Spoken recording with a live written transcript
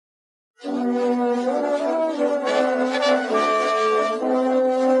Hello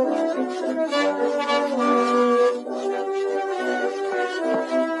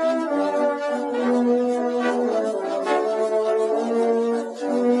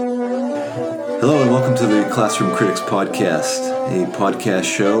and welcome to the Classroom Critics Podcast, a podcast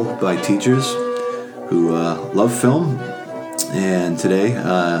show by teachers who love film. And today,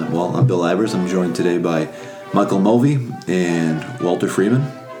 I'm Bill Ivers. I'm joined today by Michael Mulvey and Walter Freeman,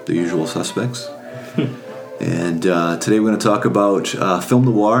 the usual suspects. And today we're going to talk about film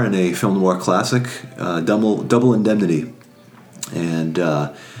noir and a film noir classic, Double Indemnity. And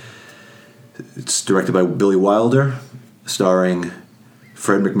it's directed by Billy Wilder, starring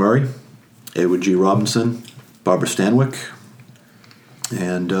Fred MacMurray, Edward G. Robinson, Barbara Stanwyck,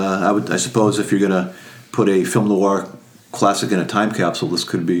 and I suppose if you're going to put a film noir classic in a time capsule, this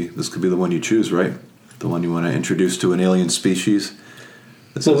could be the one you choose, right? The one you want to introduce to an alien species.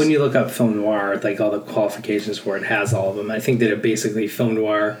 When you look up film noir, like all the qualifications for it has all of them. I think that it basically film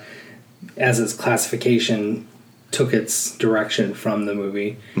noir, as its classification, took its direction from the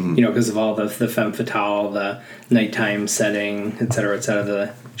movie, because of all the femme fatale, the nighttime setting, et cetera,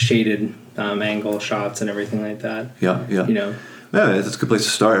 the shaded angle shots and everything like that. Yeah. Yeah, that's a good place to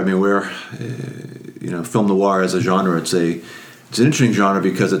start. I mean, we're, film noir as a genre, it's an interesting genre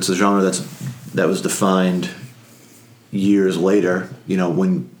because it's a genre that was defined years later,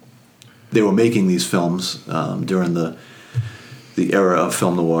 when they were making these films during the era of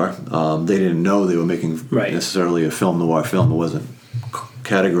film noir. They didn't know they were making necessarily a film noir film. It wasn't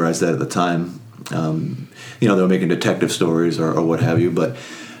categorized that at the time. They were making detective stories or what have you, but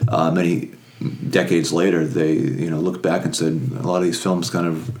many decades later, they looked back and said a lot of these films kind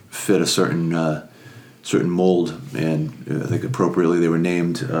of fit a certain mold, and I think appropriately they were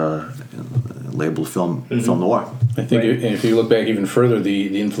named, labeled film noir. I think if you look back even further,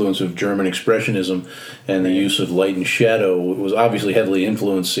 the influence of German Expressionism and the use of light and shadow was obviously heavily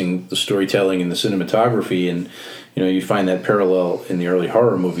influencing the storytelling and the cinematography, and you find that parallel in the early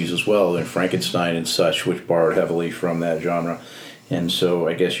horror movies as well, in Frankenstein and such, which borrowed heavily from that genre. And so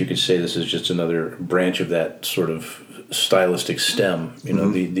I guess you could say this is just another branch of that sort of stylistic stem,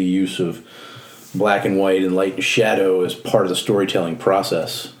 the use of black and white and light and shadow as part of the storytelling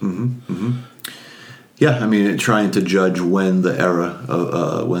process. Yeah, I mean, trying to judge when the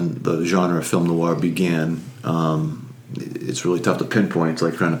era, when the genre of film noir began, it's really tough to pinpoint. It's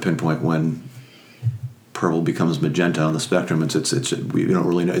like trying to pinpoint when purple becomes magenta on the spectrum. We don't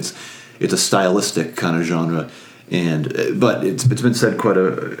really know. It's a stylistic kind of genre. But it's been said quite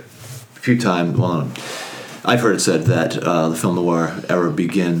a few times. Well, I've heard it said that the film noir era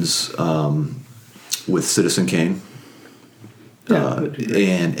begins with Citizen Kane,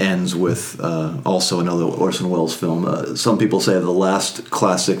 and ends with also another Orson Welles film. Some people say the last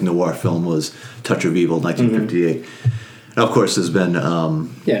classic noir film was Touch of Evil, 1958. Now, of course, there's been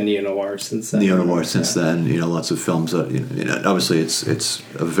neo-noir since then. Then, lots of films. Obviously, it's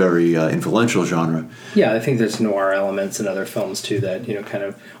a very influential genre. Yeah, I think there's noir elements in other films too that kind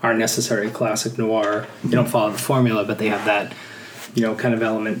of aren't necessarily classic noir. They don't follow the formula, but they have that kind of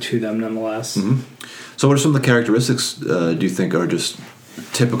element to them nonetheless. So, what are some of the characteristics do you think are just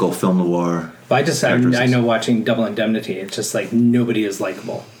typical film noir? I know watching Double Indemnity, it's just like nobody is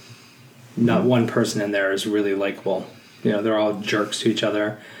likable. Not one person in there is really likable. They're all jerks to each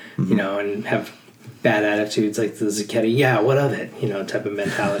other, and have bad attitudes like the Zacchetti, what of it, type of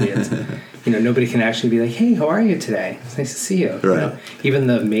mentality. It's, nobody can actually be like, hey, how are you today? It's nice to see you. Right. Even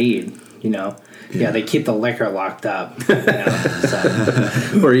the maid, they keep the liquor locked up.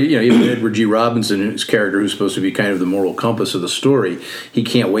 Or, even Edward G. Robinson, his character, who's supposed to be kind of the moral compass of the story, he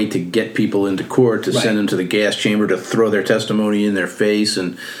can't wait to get people into court, to send them to the gas chamber, to throw their testimony in their face,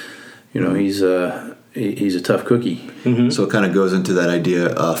 and, he's a tough cookie. So it kind of goes into that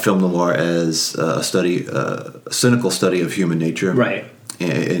idea, film noir as a cynical study of human nature. Right.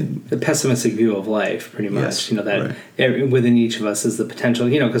 And the pessimistic view of life, pretty much. Within each of us is the potential,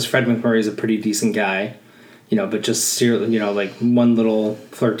 because Fred MacMurray is a pretty decent guy, but just, like one little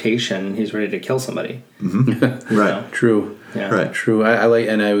flirtation, he's ready to kill somebody. Right. True. Yeah. Right. True. I like,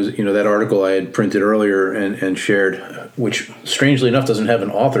 and I was, that article I had printed earlier and shared, which strangely enough doesn't have an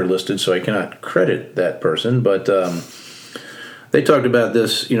author listed, so I cannot credit that person, but they talked about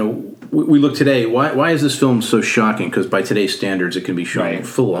this, we look today, why is this film so shocking? Because by today's standards, it can be shown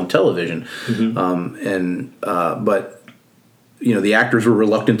full on television. But the actors were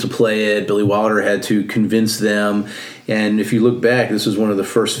reluctant to play it. Billy Wilder had to convince them. And if you look back, this is one of the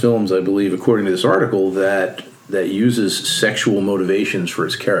first films, I believe, according to this article, that uses sexual motivations for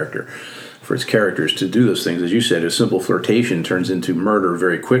its character. for its characters to do those things. As you said, a simple flirtation turns into murder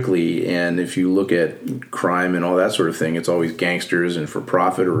very quickly, and if you look at crime and all that sort of thing, it's always gangsters and for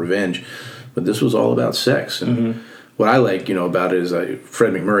profit or revenge. But this was all about sex. And what I like, about it is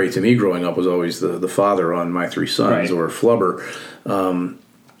Fred MacMurray, to me, growing up, was always the father on My Three Sons or Flubber.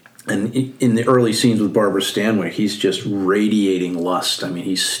 And in the early scenes with Barbara Stanwyck, he's just radiating lust. I mean,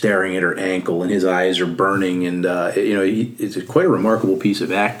 he's staring at her ankle, and his eyes are burning. And it's quite a remarkable piece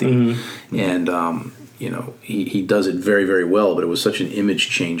of acting. And he does it very, very well. But it was such an image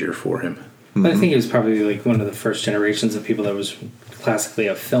changer for him. But I think he was probably like one of the first generations of people that was classically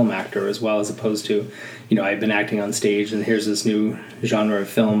a film actor as well, as opposed to, I've been acting on stage and here's this new genre of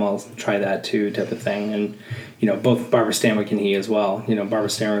film, I'll try that too, type of thing. And, both Barbara Stanwyck and he as well. Barbara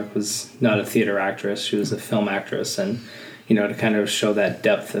Stanwyck was not a theater actress, she was a film actress. And, to kind of show that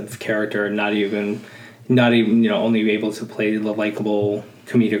depth of character, not even, only able to play the likable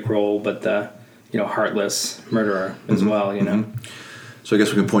comedic role, but the, heartless murderer as well, So I guess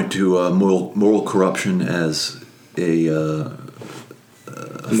we can point to moral corruption as a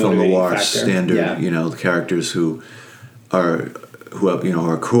film noir standard. Yeah. The characters who are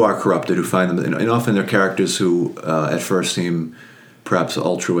corrupted, who find them, and often they're characters who at first seem perhaps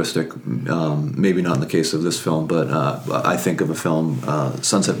altruistic. Maybe not in the case of this film, but I think of a film,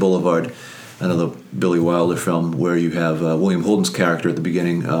 Sunset Boulevard, another Billy Wilder film, where you have William Holden's character at the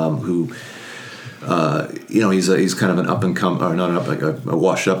beginning, who. He's kind of an up and come, or not an up, like a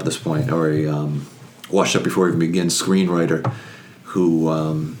washed up at this point, or a washed up before he even begins screenwriter, who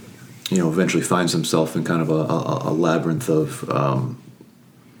eventually finds himself in kind of a labyrinth of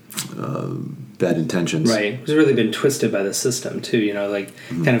bad intentions. Right, he's really been twisted by the system too.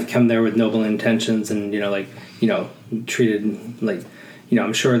 Kind of come there with noble intentions, and treated like,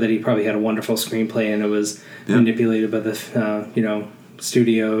 I'm sure that he probably had a wonderful screenplay, and it was manipulated by the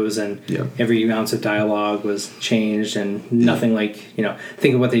studios, and every ounce of dialogue was changed, and nothing like,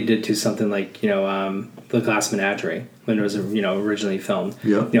 think of what they did to something like, The Glass Menagerie when it was, originally filmed.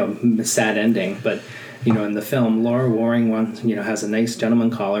 Sad ending, but, in the film, Laura Waring has a nice gentleman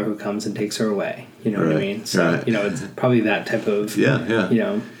caller who comes and takes her away. You know what I mean? So, it's probably that type of,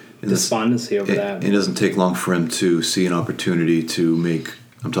 despondency over that. It doesn't take long for him to see an opportunity to make,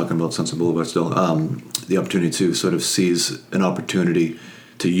 I'm talking about Sunset Boulevard still, the opportunity to sort of seize an opportunity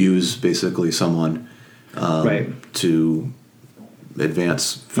to use basically someone to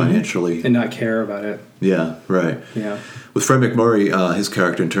advance financially. And not care about it. Yeah, right. Yeah. With Fred MacMurray, his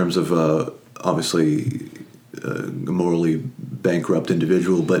character in terms of obviously a morally bankrupt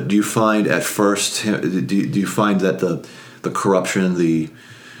individual, but do you find at first, do you find that the corruption,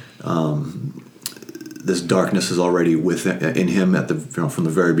 this darkness is already in him at the from the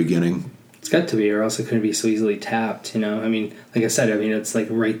very beginning? It's got to be, or else it couldn't be so easily tapped. I mean, like I said, it's like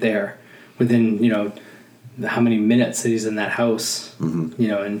right there within how many minutes that he's in that house. And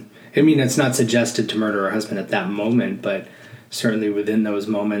it's not suggested to murder her husband at that moment, but certainly within those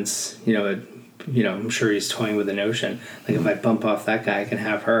moments, I'm sure he's toying with the notion, like, if I bump off that guy, I can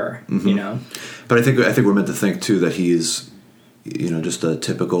have her. But I think we're meant to think too that he's just a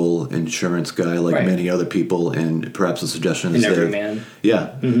typical insurance guy like many other people, and perhaps the suggestion is everyman.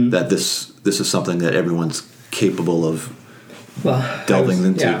 That this is something that everyone's capable of delving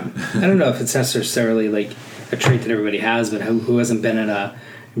into. I don't know if it's necessarily like a trait that everybody has, but who hasn't been in a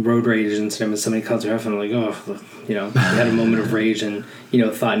road rage incident with somebody cuts her off and like, you had a moment of rage and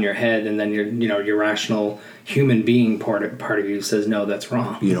thought in your head, and then your rational human being part of you says, no, that's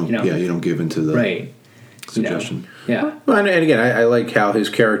wrong. You don't give into the suggestion. Yeah. Well, and again, I like how his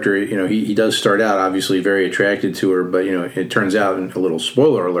character, he does start out obviously very attracted to her, but it turns out, and a little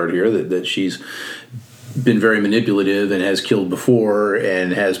spoiler alert here, that she's been very manipulative and has killed before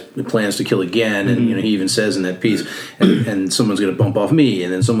and has plans to kill again. And he even says in that piece, and someone's going to bump off me,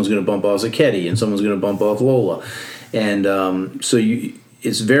 and then someone's going to bump off Zacchetti, and someone's going to bump off Lola. And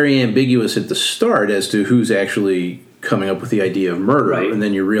it's very ambiguous at the start as to who's actually coming up with the idea of murder, and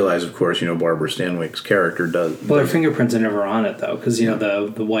then you realize, of course, Barbara Stanwyck's character does. Well, her fingerprints are never on it, though, because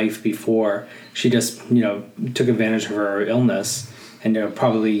the wife before, she just took advantage of her illness and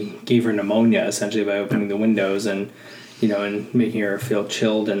probably gave her pneumonia essentially by opening the windows and and making her feel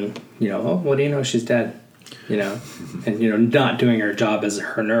chilled, and oh, what do you know, she's dead, and not doing her job as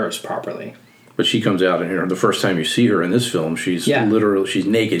her nurse properly. But she comes out, and the first time you see her in this film, she's literally, she's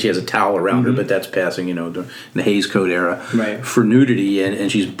naked. She has a towel around her, but that's passing, in the Hays Code era for nudity,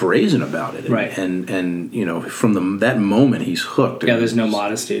 and she's brazen about it. And from that moment, he's hooked. Yeah, there's no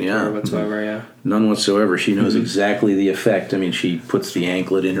modesty to her whatsoever. None whatsoever. She knows exactly the effect. I mean, she puts the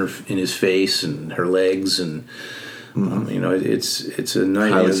anklet in his face and her legs, and It's a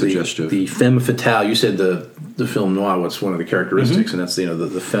nice highly suggestive. The femme fatale. You said the film noir. What's one of the characteristics, and that's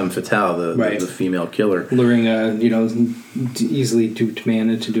the femme fatale, the female killer, luring a easily duped man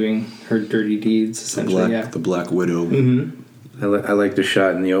into doing her dirty deeds. Essentially, the Black Widow. I like the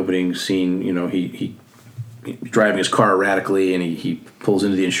shot in the opening scene. He driving his car erratically, and he pulls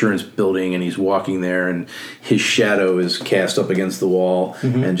into the insurance building, and he's walking there, and his shadow is cast up against the wall,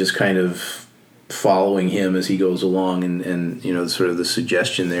 and just kind of following him as he goes along, and sort of the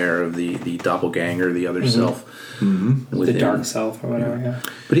suggestion there of the doppelganger, the other self, the dark self or whatever. Yeah.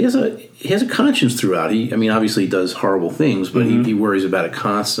 But he has a conscience throughout. Obviously he does horrible things, but he worries about it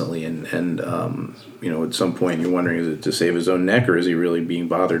constantly, and at some point you're wondering, is it to save his own neck, or is he really being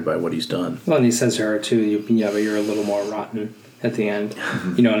bothered by what he's done? Well, and he says to her too, but you're a little more rotten at the end,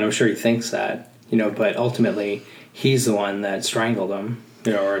 and I'm sure he thinks that, but ultimately he's the one that strangled him,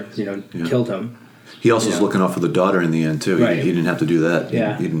 killed him. He also is looking out for the daughter in the end too. Right. He didn't have to do that.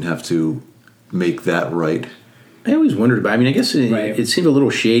 Yeah. He didn't have to make that right. I always wondered about. I guess it seemed a little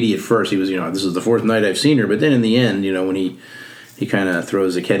shady at first. He was, this is the fourth night I've seen her, but then in the end, when he kind of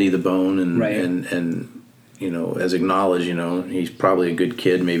throws Zacchetti the bone, and as acknowledged, he's probably a good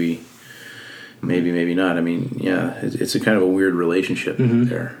kid, maybe not. It's a kind of a weird relationship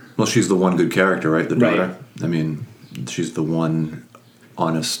there. Well, she's the one good character, right? The daughter. Right. She's the one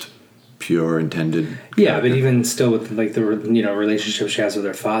honest, pure, intended. Yeah, but even still, with the relationship she has with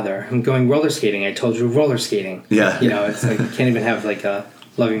her father, I'm going roller skating. I told you roller skating. Yeah, it's like you can't even have a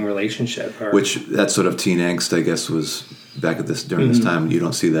loving relationship. Which that sort of teen angst, I guess, was back at during this time. You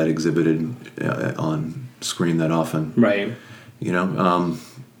don't see that exhibited on screen that often, right?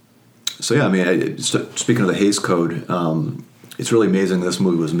 So yeah, speaking of the Hays Code, it's really amazing this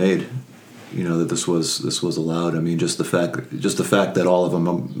movie was made. That this was allowed. Just the fact that all of them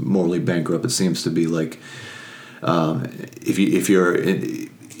are morally bankrupt. It seems to be like if your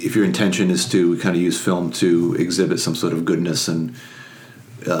intention is to kind of use film to exhibit some sort of goodness, and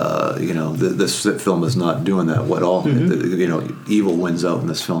this film is not doing that at all. Evil wins out in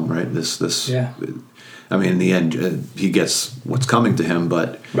this film, right? Yeah. In the end, he gets what's coming to him,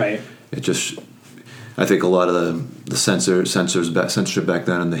 but right. It just. I think a lot of the censorship back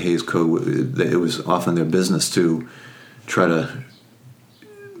then in the Hays Code, it was often their business to try to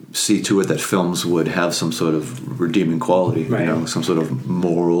see to it that films would have some sort of redeeming quality, right. Some sort of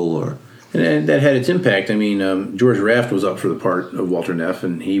moral or. And that had its impact. George Raft was up for the part of Walter Neff,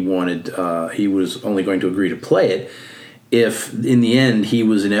 and he was only going to agree to play it if, in the end, he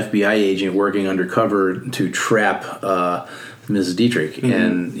was an FBI agent working undercover to trap Mrs. Dietrich.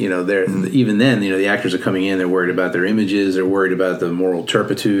 And even then, the actors are coming in, they're worried about their images, they're worried about the moral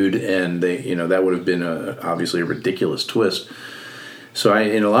turpitude, and they that would have been obviously a ridiculous twist. So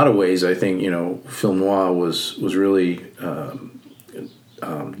in a lot of ways, I think film noir was really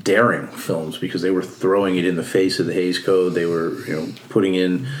daring films, because they were throwing it in the face of the Hays Code. They were putting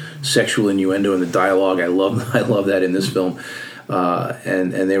in sexual innuendo in the dialogue. I love that in this film,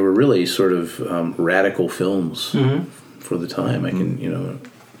 and they were really sort of radical films. For the time.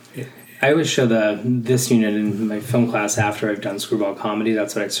 I always show this unit in my film class after I've done screwball comedy.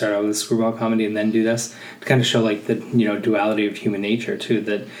 That's what I start out with, screwball comedy, and then do this to kind of show the duality of human nature too.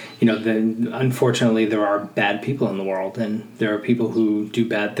 That unfortunately there are bad people in the world, and there are people who do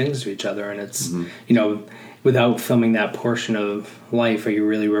bad things to each other, and it's without filming that portion of life, are you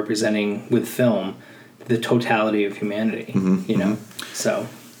really representing with film the totality of humanity? So.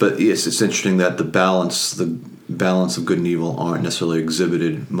 But yes, it's interesting that the balance of good and evil aren't necessarily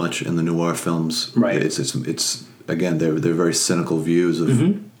exhibited much in the noir films. Right. It's again they're very cynical views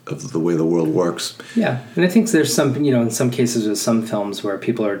of the way the world works. Yeah, and I think there's some in some cases with some films where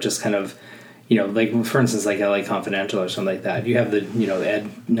people are just kind of for instance LA Confidential or something like that. You have the Ed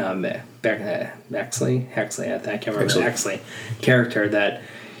Exley, I can't remember Exley character that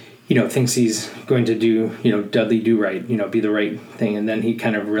thinks he's going to do Dudley Do Right, be the right thing, and then he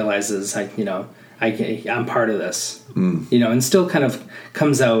kind of realizes I'm part of this, and still kind of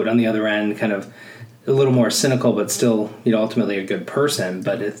comes out on the other end kind of a little more cynical, but still, ultimately a good person.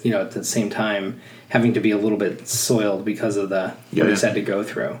 But at the same time, having to be a little bit soiled because of what he's had to go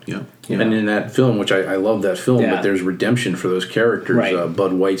through. Yeah, and in that film, which I love that film, but there's redemption for those characters. Right.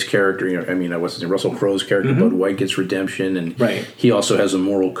 Bud White's character, what's his name? Russell Crowe's character, Bud White gets redemption, and he also has a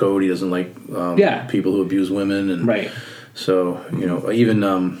moral code. He doesn't like people who abuse women, and so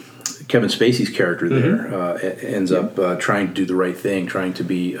even. Kevin Spacey's character there ends up trying to do the right thing, trying to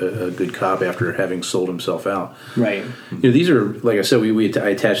be a good cop after having sold himself out. Right. These are, like I said, I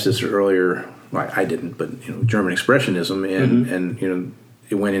attached this earlier. Well, I didn't, but German expressionism, and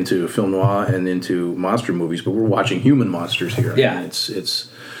it went into film noir and into monster movies, but we're watching human monsters here. Yeah. I mean, it's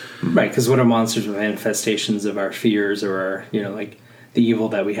Right, because what are monsters? Manifestations of our fears, or our, like the evil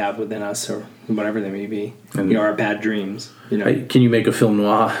that we have within us, or whatever they may be. And our bad dreams. Can you make a film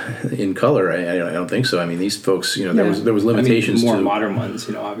noir in color? I don't think so. I mean, these folks, there was limitations. More to modern ones,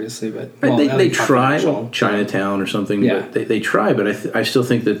 obviously, but they try, Chinatown or something. Yeah. But they try, but I still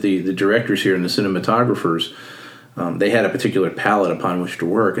think that the directors here and the cinematographers, they had a particular palette upon which to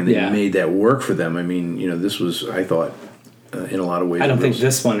work, and they made that work for them. I mean, this was, I thought, in a lot of ways. I don't think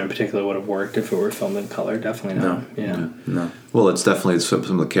this one in particular would have worked if it were filmed in color. Definitely not. No. Well, it's definitely some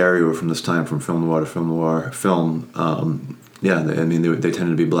of the carryover from this time, from film noir to film noir film. They tended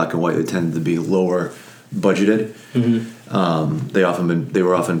to be black and white. They tended to be lower budgeted. Mm-hmm. They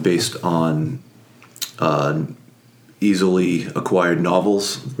were often based on easily acquired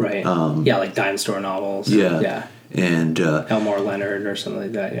novels. Right. Like dime store novels. Yeah. And Elmore Leonard or something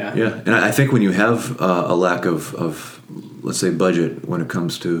like that. Yeah, and I think when you have a lack of let's say budget when it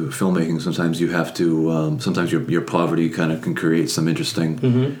comes to filmmaking, sometimes you have to sometimes your poverty kind of can create some interesting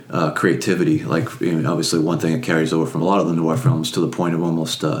creativity. Like obviously one thing that carries over from a lot of the noir films to the point of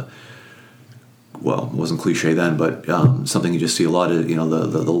almost it wasn't cliche then, but something you just see a lot of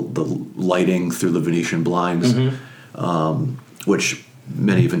the lighting through the Venetian blinds, which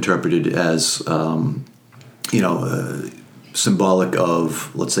many have interpreted as symbolic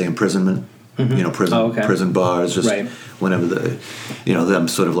of, let's say, imprisonment. Prison bars, just whenever them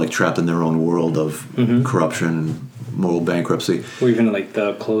sort of like trapped in their own world of corruption and moral bankruptcy. Or even like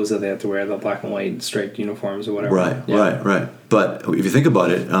the clothes that they have to wear, the black and white striped uniforms or whatever. Right. But if you think about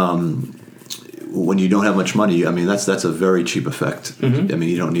it, when you don't have much money, I mean that's a very cheap effect. I mean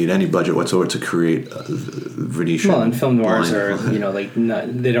you don't need any budget whatsoever to create Venetian. Well, and film noirs are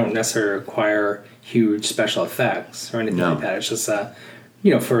they don't necessarily require huge special effects or anything like that. It's just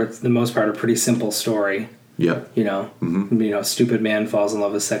for the most part, a pretty simple story. Yeah. Stupid man falls in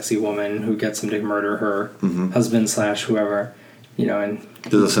love with sexy woman who gets him to murder her husband / whoever. And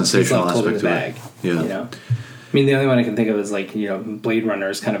there's a sensational aspect to it. Yeah. I mean, the only one I can think of is Blade Runner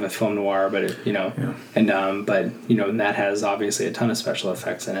is kind of a film noir, but and that has obviously a ton of special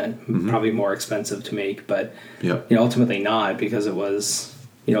effects in it. Probably more expensive to make, but ultimately not, because it was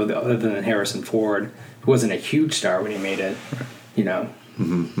other than Harrison Ford, who wasn't a huge star when he made it.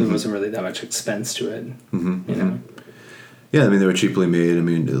 There wasn't really that much expense to it. Yeah, I mean they were cheaply made. I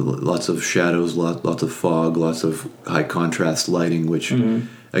mean lots of shadows, lots of fog, lots of high contrast lighting, which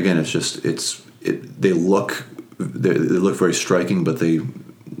again they look very striking, but they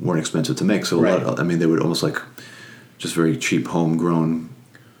weren't expensive to make. So they would almost like just very cheap homegrown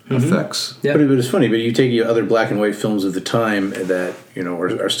effects. Yeah. But it's funny. But you take other black and white films of the time that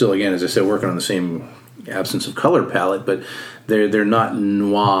are still, again, as I said, working on the same absence of color palette, but they're not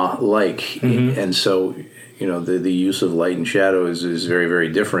noir like, and so the use of light and shadow is very, very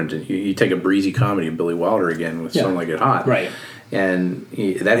different. And you take a breezy comedy of Billy Wilder again with Some Like It Hot, right? And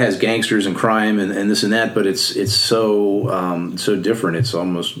that has gangsters and crime and this and that, but it's so different. It's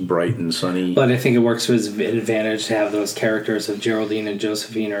almost bright and sunny. But I think it works to his advantage to have those characters of Geraldine and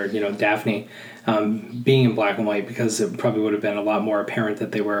Josephine, or Daphne, being in black and white, because it probably would have been a lot more apparent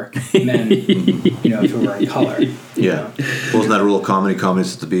that they were men, if it were in color. Yeah. Well, isn't that a rule of comedy? Comedy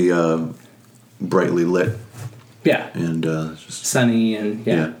is to be brightly lit. Yeah. And just sunny and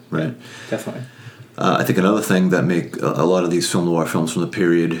right. Definitely. I think another thing that make a lot of these film noir films from the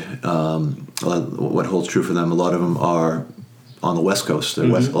period, what holds true for them, a lot of them are on the West Coast. A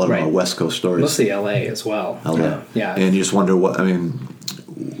lot of them are West Coast stories. Mostly L.A. as well. L.A. Yeah. And you just wonder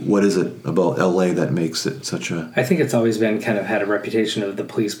what is it about L.A. that makes it such a... I think it's always been kind of had a reputation of the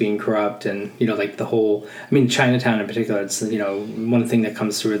police being corrupt, and like the whole... I mean, Chinatown in particular, it's one thing that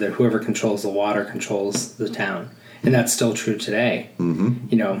comes through, that whoever controls the water controls the town, and that's still true today.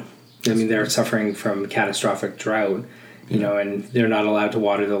 I mean, they're suffering from catastrophic drought, and they're not allowed to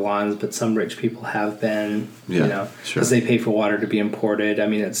water the lawns, but some rich people have been, because they pay for water to be imported. I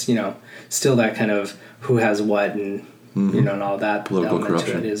mean, it's, still that kind of who has what and, and all that political element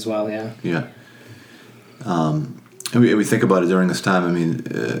corruption to it as well, yeah. Yeah. And we think about it during this time. I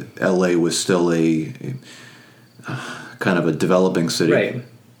mean, L.A. was still a kind of a developing city. Right.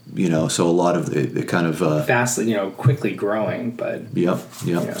 So a lot of it kind of... Vastly, quickly growing, but... Yep.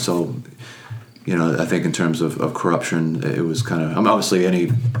 So, I think in terms of corruption, it was kind of... obviously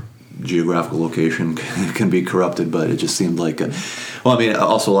any geographical location can be corrupted, but it just seemed like...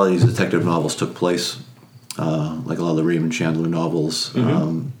 also a lot of these detective novels took place, like a lot of the Raymond Chandler novels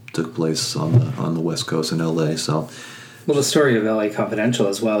took place on the West Coast in L.A., so... Well, the story of L.A. Confidential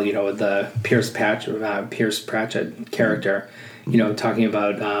as well, with the Pierce Pratchett character, talking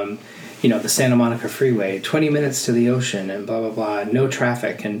about, the Santa Monica Freeway, 20 minutes to the ocean and blah, blah, blah, no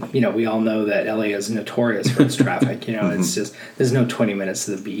traffic. And, we all know that L.A. is notorious for its traffic. It's just, there's no 20 minutes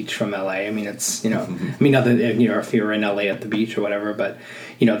to the beach from L.A. I mean, it's, not that, if you're in L.A. at the beach or whatever, but,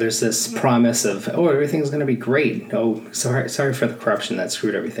 there's this promise of, everything's going to be great. Oh, sorry for the corruption that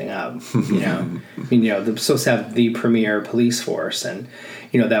screwed everything up. They're supposed to have the premier police force, and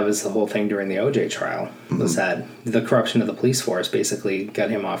that was the whole thing during the OJ trial, was that the corruption of the police force basically got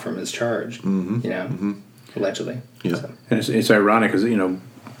him off from his charge. Allegedly. Yeah, so. And it's ironic because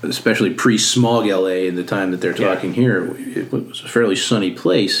especially pre-smog LA in the time that they're talking here, it was a fairly sunny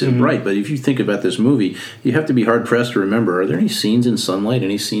place and bright. But if you think about this movie, you have to be hard-pressed to remember, are there any scenes in sunlight,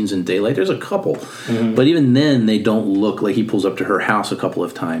 any scenes in daylight? There's a couple. But even then, they don't look like he pulls up to her house a couple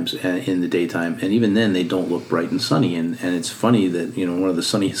of times in the daytime. And even then, they don't look bright and sunny. And it's funny that, one of the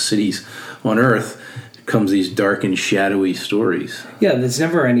sunniest cities on Earth comes these dark and shadowy stories. Yeah, there's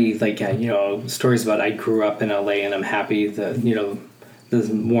never any, stories about I grew up in LA and I'm happy that, the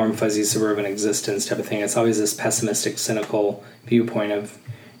warm, fuzzy suburban existence type of thing. It's always this pessimistic, cynical viewpoint of,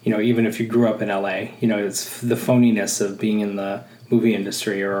 even if you grew up in LA, it's the phoniness of being in the movie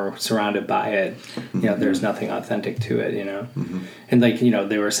industry or surrounded by it. There's nothing authentic to it, And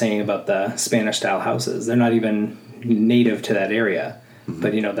they were saying about the Spanish-style houses, they're not even native to that area.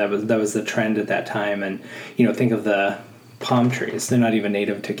 But, that was the trend at that time. And, think of the palm trees. They're not even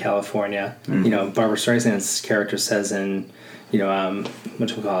native to California. Barbara Streisand's character says in... The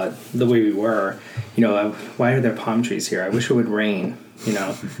Way We Were, why are there palm trees here? I wish it would rain.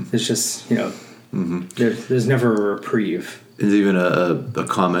 It's just, there's never a reprieve. There's even a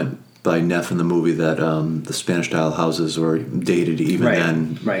comment by Neff in the movie that the Spanish-style houses were dated even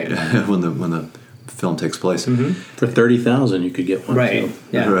then, when the film takes place. For $30,000, you could get one. Right. Too.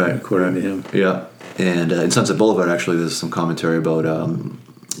 Yeah. Right. According to him. Yeah. And in Sunset Boulevard, actually, there's some commentary about,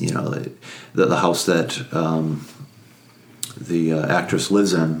 the house that the actress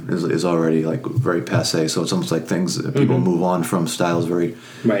lives in is already very passé. So it's almost like things that people move on from styles very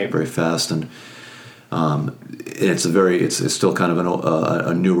fast, and it's still kind of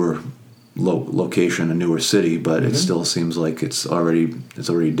a newer location, a newer city, but it still seems like it's already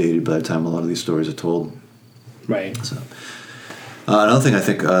dated by the time a lot of these stories are told. Right. So another thing I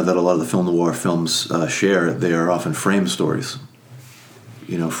think that a lot of the film noir films share, they are often frame stories.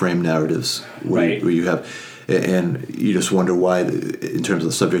 Frame narratives where you have. And you just wonder why, in terms of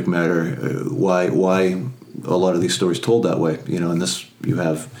the subject matter, why a lot of these stories told that way. And this you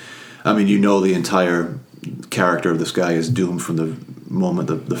have, the entire character of this guy is doomed from the moment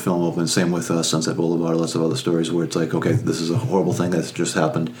the film opens. Same with Sunset Boulevard, lots of other stories where it's like, okay, this is a horrible thing that's just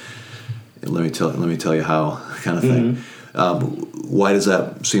happened. Let me tell you how, kind of thing. Why does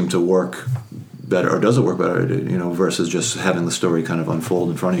that seem to work better, or does it work better? Versus just having the story kind of unfold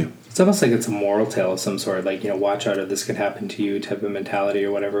in front of you. It's almost like it's a moral tale of some sort, watch out or this could happen to you type of mentality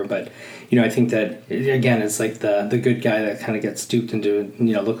or whatever. But, I think that, again, it's like the good guy that kind of gets duped into,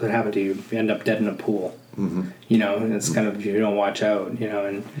 look what happened to you. You end up dead in a pool, and it's kind of, you don't watch out,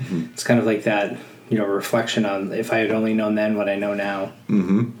 and it's kind of like that, reflection on if I had only known then what I know now,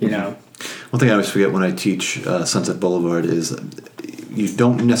 One thing I always forget when I teach Sunset Boulevard is you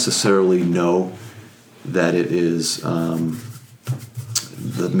don't necessarily know that it is...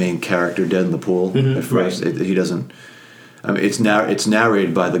 the main character dead in the pool at first. Right. He doesn't. It's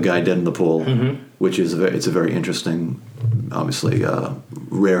narrated by the guy dead in the pool, which is it's a very interesting, obviously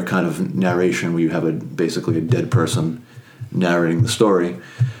rare kind of narration where you have basically a dead person narrating the story,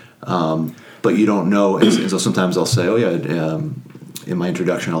 but you don't know. And so sometimes I'll say, in my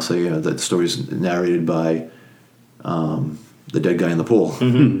introduction, I'll say that the story's narrated by the dead guy in the pool,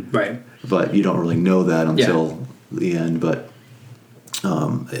 right? But you don't really know that until the end, but.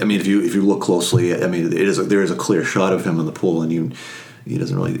 If you look closely, there is a clear shot of him in the pool, and he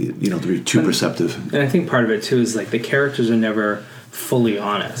doesn't really, you don't have to be too perceptive. And I think part of it too is the characters are never fully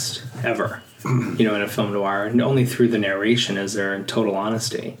honest ever. In a film noir, and only through the narration is there total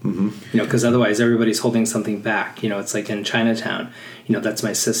honesty. Because otherwise everybody's holding something back. It's like in Chinatown. That's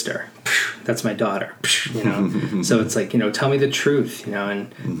my sister. That's my daughter. So it's like, tell me the truth.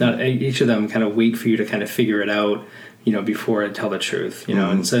 And not each of them kind of wait for you to kind of figure it out. Before I tell the truth,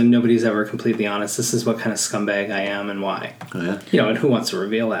 and so nobody's ever completely honest. This is what kind of scumbag I am and why. Oh, yeah. And who wants to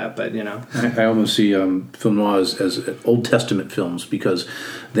reveal that? But, I almost see film noirs as Old Testament films because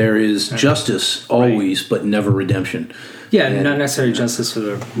there is justice always, but never redemption. Yeah, and not necessarily justice for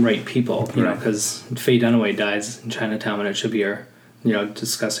the right people, because Faye Dunaway dies in Chinatown when it should be her,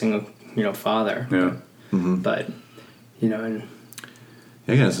 disgusting, father. Yeah. But... And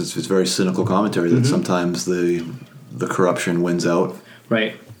again, it's very cynical commentary that sometimes the corruption wins out,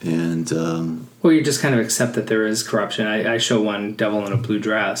 right. And well, you just kind of accept that there is corruption. I show one, Devil in a Blue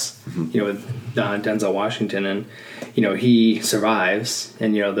Dress, with Denzel Washington, and he survives,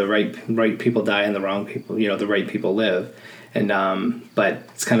 and the right people die and the wrong people, the right people live, and but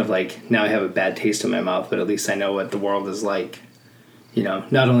it's kind of like, now I have a bad taste in my mouth, but at least I know what the world is like,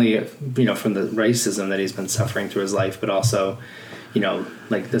 not only from the racism that he's been suffering through his life, but also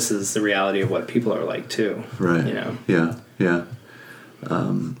like, this is the reality of what people are like too, right. Yeah.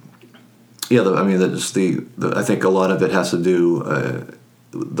 I think a lot of it has to do.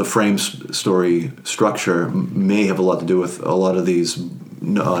 The frame story structure may have a lot to do with a lot of these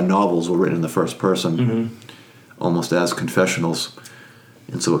novels were written in the first person, almost as confessionals,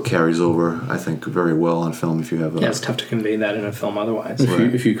 and so it carries over, I think, very well on film. If you have, it's tough to convey that in a film otherwise.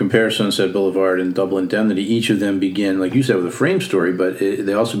 If you compare Sunset Boulevard and Double Indemnity, each of them begin, like you said, with a frame story, but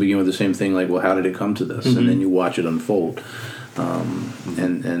they also begin with the same thing, like, well, how did it come to this? And then you watch it unfold.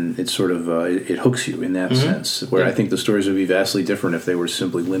 And it's sort of it hooks you in that sense, where I think the stories would be vastly different if they were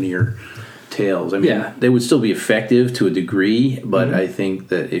simply linear tales. I mean, they would still be effective to a degree, but I think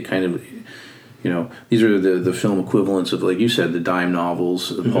that it kind of, these are the film equivalents of, like you said, the dime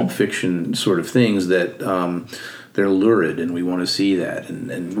novels, the Pulp Fiction sort of things that they're lurid, and we want to see that.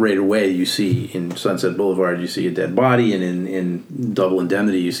 And right away, you see in Sunset Boulevard, you see a dead body, and in Double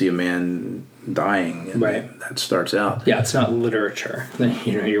Indemnity, you see a man dying, and that starts out. Yeah, it's not literature that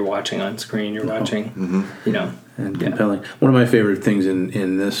you're watching on screen. You're watching, and compelling. One of my favorite things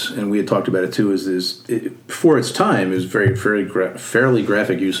in this, and we had talked about it too, is for its time, is fairly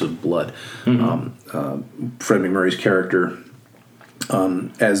graphic use of blood. Fred MacMurray's character,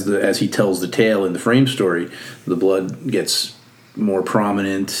 as he tells the tale in the frame story, the blood gets more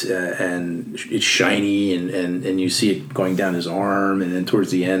prominent, and it's shiny, and you see it going down his arm, and then towards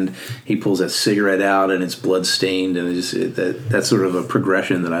the end he pulls that cigarette out and it's blood stained, and that's sort of a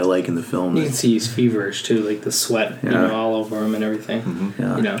progression that I like in the film. You can see he's feverish too, like the sweat all over him and everything.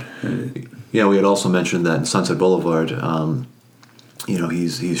 We had also mentioned that in Sunset Boulevard,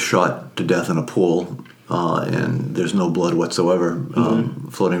 he's shot to death in a pool, and there's no blood whatsoever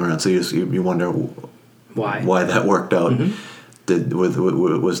floating around, so you wonder why that worked out.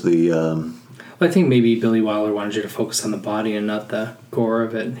 Was the I think maybe Billy Wilder wanted you to focus on the body and not the gore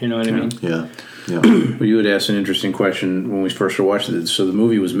of it. You know what I mean? Yeah. Well, you had asked an interesting question when we first watched it. So the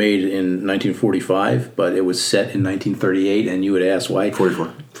movie was made in 1945, but it was set in 1938, and you had asked why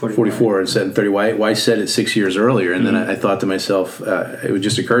 44 and set in 30. Why set it 6 years earlier? And then I thought to myself, it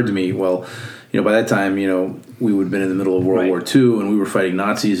just occurred to me, well, by that time, we would have been in the middle of World War II, and we were fighting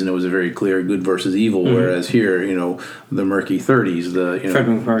Nazis, and it was a very clear good versus evil. Whereas here, the murky 30s, Fred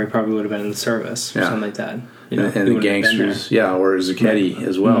MacMurray probably would have been in the service or something like that. And the gangsters, or Zucchetti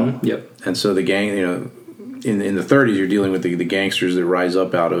as well. Yep. And so the gang, in the 30s, you're dealing with the gangsters that rise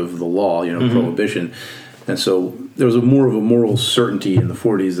up out of the law, prohibition. And so there was more of a moral certainty in the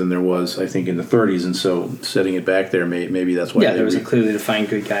 40s than there was, I think, in the 30s. And so setting it back there, maybe that's why. Yeah, there was a clearly defined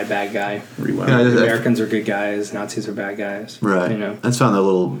good guy, bad guy. Americans are good guys, Nazis are bad guys. Right. I just found that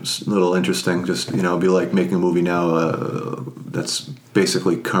a little interesting. Just it'd be like making a movie now that's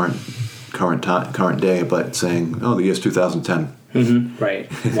basically current day, but saying, the year's 2010.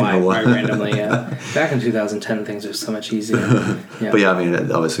 Right. Why randomly? Yeah. Back in 2010, things are so much easier. But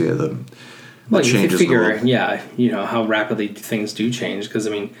obviously the you could figure, how rapidly things do change. Because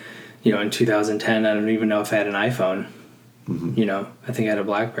in 2010, I don't even know if I had an iPhone. I think I had a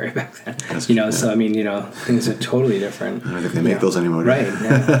BlackBerry back then. So things are totally different. I don't think they make those anymore. Right.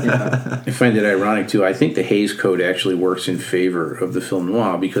 Yeah. I find it ironic too. I think the Hays Code actually works in favor of the film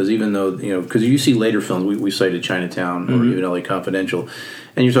noir, because even though because you see later films, we cited Chinatown or even LA Confidential,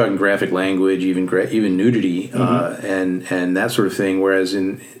 and you're talking graphic language, even nudity, and that sort of thing. Whereas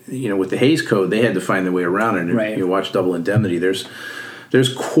with the Hays Code, they had to find their way around it. Right. You watch Double Indemnity. There's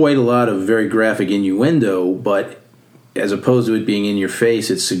quite a lot of very graphic innuendo, but as opposed to it being in your face,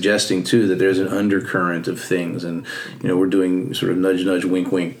 it's suggesting too that there's an undercurrent of things, and we're doing sort of nudge nudge wink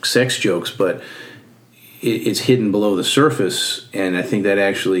wink sex jokes, but it's hidden below the surface, and I think that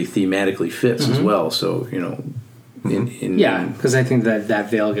actually thematically fits as well. So because I think that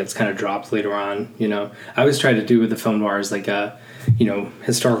veil gets kind of dropped later on. I always try to do with the film noirs like a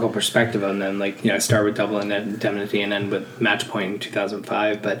historical perspective on them. I start with Double Indemnity and end with Match Point in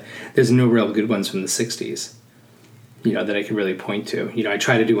 2005, but there's no real good ones from the 60s. That I could really point to. I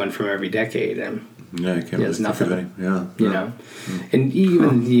try to do one from every decade, and I can't really nothing. Think of any. And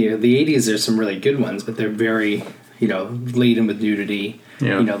even the 80s, there's some really good ones, but they're very, laden with nudity.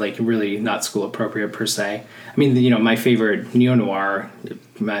 Yeah. Like really not school appropriate per se. I mean, my favorite neo-noir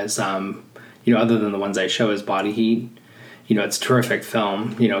is, other than the ones I show, is Body Heat. It's a terrific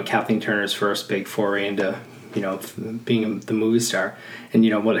film. Kathleen Turner's first big foray into, being the movie star.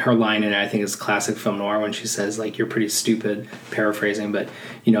 And, what her line in it, I think, is classic film noir when she says, like, you're pretty stupid, paraphrasing, but,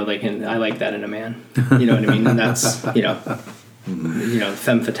 and I like that in a man. You know what I mean? And that's,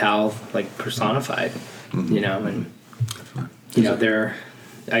 femme fatale, like, personified, and,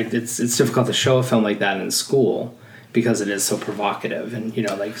 it's difficult to show a film like that in school because it is so provocative and,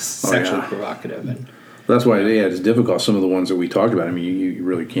 sexually provocative. And that's why, it's difficult. Some of the ones that we talked about, I mean, you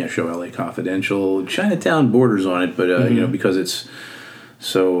really can't show L.A. Confidential. Chinatown borders on it, but, because it's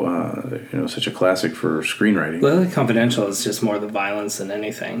so, such a classic for screenwriting. Well, L.A. Confidential is just more the violence than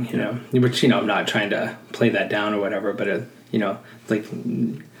anything, which, I'm not trying to play that down or whatever, but,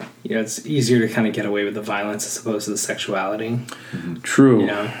 it's easier to kind of get away with the violence as opposed to the sexuality. True.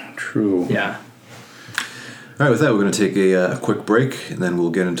 True. Yeah. All right, with that, we're going to take a quick break, and then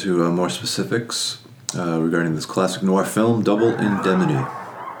we'll get into more specifics regarding this classic noir film, Double Indemnity.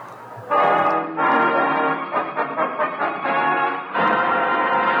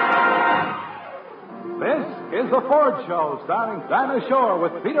 This is The Ford Show, starring Dinah Shore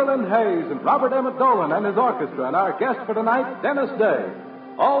with Peter Lynn Hayes and Robert Emmett Dolan and his orchestra, and our guest for tonight, Dennis Day.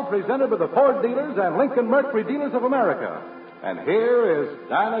 All presented by the Ford dealers and Lincoln Mercury Dealers of America. And here is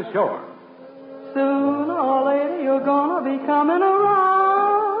Dinah Shore. Sooner or later you're gonna be coming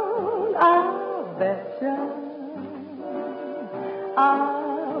around, I'll betcha.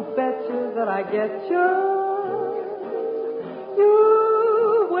 I'll betcha that I get you.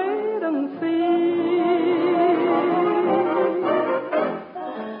 You wait and see.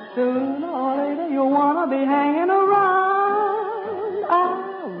 Sooner or later you'll wanna be hanging around,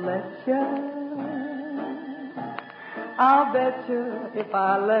 I'll let you. I'll bet you if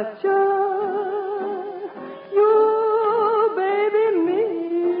I let you, you baby me.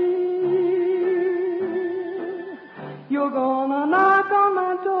 You're gonna knock on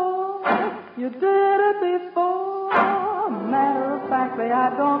my door. You did it before. Matter of factly, I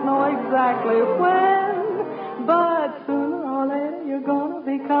don't know exactly when, but sooner or later you're gonna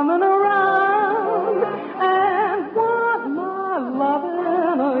be coming around and want my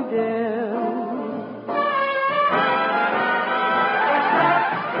loving again.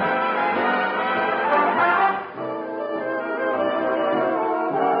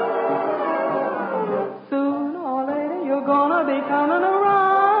 Gonna be coming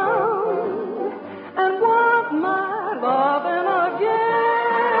around and want my loving again.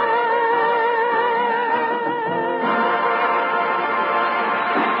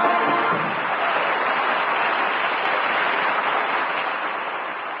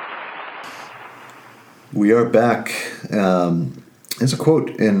 We are back. There's a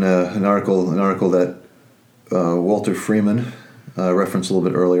quote in an article that Walter Freeman referenced a little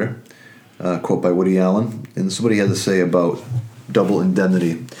bit earlier. Quote by Woody Allen, and this is what he had to say about Double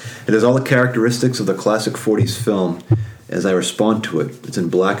Indemnity. It has all the characteristics of the classic 40s film as I respond to it. It's in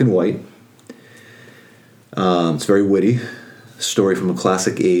black and white. It's very witty. A story from a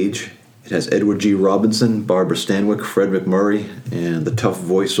classic age. It has Edward G. Robinson, Barbara Stanwyck, Fred McMurray, and the tough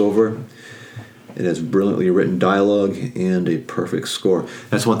voiceover. It has brilliantly written dialogue and a perfect score.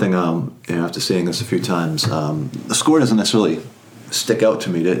 That's one thing, after saying this a few times, the score doesn't necessarily stick out to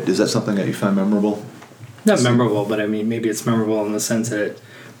me. Is that something that you find memorable? Not memorable, but I mean, maybe it's memorable in the sense that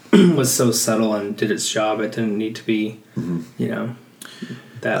it was so subtle and did its job. It didn't need to be,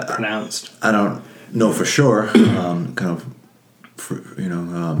 that pronounced. I don't know for sure.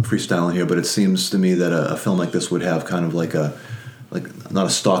 Freestyling here, but it seems to me that a film like this would have kind of like not a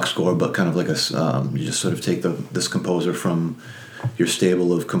stock score, but kind of like you just sort of take this composer from your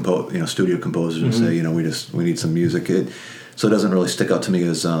stable of studio composers and say, we need some music. So it doesn't really stick out to me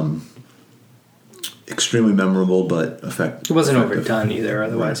as extremely memorable, but effective. It wasn't overdone either.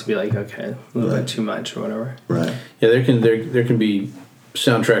 Otherwise, it'd be like, okay, a little bit too much or whatever. Right. Yeah, there can be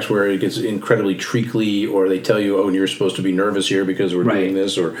soundtracks where it gets incredibly treacly, or they tell you, oh, you're supposed to be nervous here because we're doing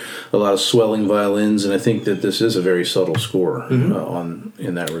this, or a lot of swelling violins. And I think that this is a very subtle score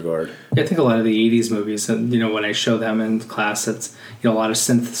in that regard. Yeah, I think a lot of the 80s movies, when I show them in class, it's a lot of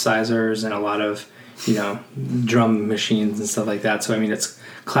synthesizers and a lot of drum machines and stuff like that. So I mean, it's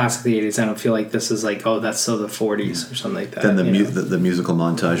classic the 80s. I don't feel like this is like, oh, that's so the 40s or something like that. Then the musical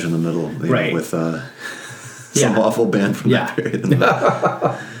montage in the middle, with some awful band from that period.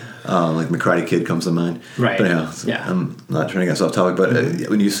 Like the Karate Kid comes to mind. Right. But I'm not trying to get us off topic, but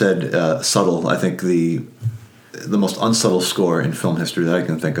when you said subtle, I think the most unsubtle score in film history that I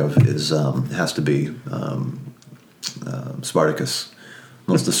can think of is has to be Spartacus.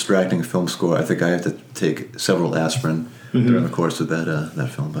 Most distracting film score. I think I have to take several aspirin during the course of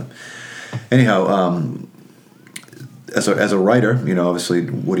that film. But anyhow, as a writer, obviously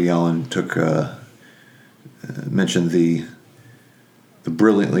Woody Allen mentioned the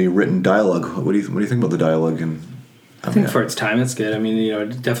brilliantly written dialogue. What do you think about the dialogue? And I think for its time, it's good. I mean,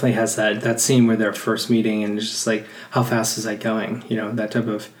 it definitely has that scene where they're first meeting, and it's just like, how fast is that going? That type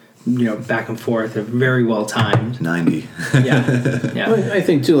of back and forth. They're very well timed. 90. Yeah. Well, I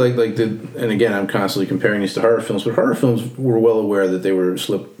think too, and again, I'm constantly comparing these to horror films, but horror films were well aware that they were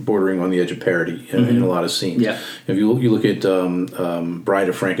bordering on the edge of parody in a lot of scenes. Yeah. If you look at Bride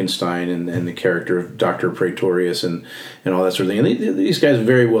of Frankenstein and the character of Dr. Praetorius and all that sort of thing, and these guys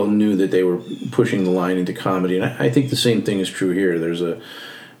very well knew that they were pushing the line into comedy, and I think the same thing is true here.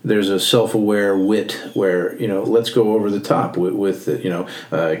 There's a self-aware wit where let's go over the top with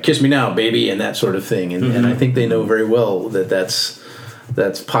kiss me now, baby, and that sort of thing, and I think they know very well that's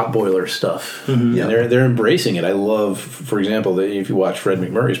potboiler stuff, and they're embracing it. I love, for example, if you watch Fred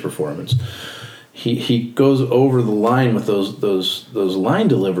McMurray's performance, he goes over the line with those line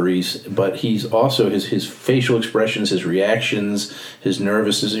deliveries, but he's also his facial expressions, his reactions, his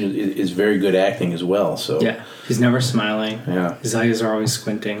nervousness is very good acting as well. So yeah, he's never smiling. Yeah, his eyes are always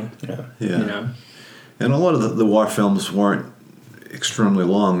squinting. Yeah. And a lot of the war films weren't extremely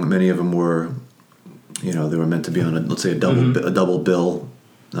long. Many of them were, they were meant to be on a double bill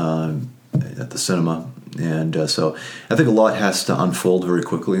at the cinema, and so I think a lot has to unfold very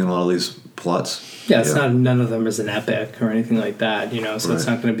quickly in a lot of these plots. Yeah, it's not. None of them is an epic or anything like that, So it's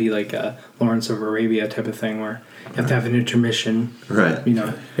not going to be like a Lawrence of Arabia type of thing where you have to have an intermission, right? We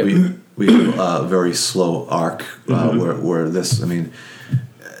have a very slow arc where this. I mean,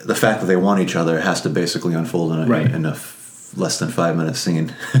 the fact that they want each other has to basically unfold in a less than 5 minute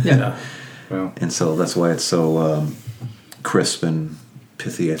scene. Yeah. Well, and so that's why it's so crisp and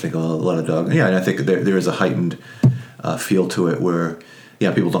pithy. I think a lot of dog. Yeah, and I think there is a heightened feel to it where.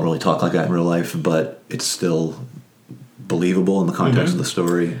 Yeah, people don't really talk like that in real life, but it's still believable in the context of the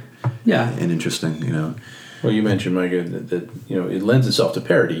story. Yeah, and interesting. Well, you mentioned, Micah, that it lends itself to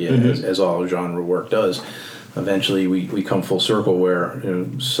parody, as all genre work does. Eventually, we come full circle where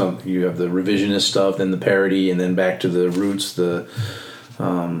you have the revisionist stuff, then the parody, and then back to the roots. And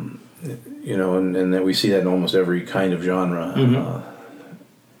then we see that in almost every kind of genre.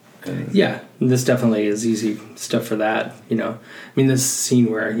 Yeah, this definitely is easy stuff for that. I mean, this scene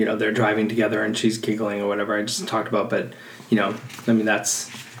where they're driving together and she's giggling or whatever I just talked about, but I mean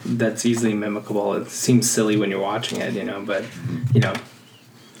that's easily mimicable. It seems silly when you're watching it, but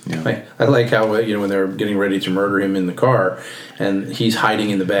Yeah. I like how when they're getting ready to murder him in the car, and he's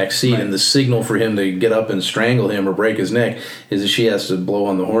hiding in the back seat, and the signal for him to get up and strangle him or break his neck is that she has to blow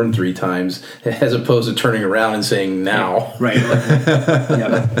on the horn 3 times, as opposed to turning around and saying now. Right.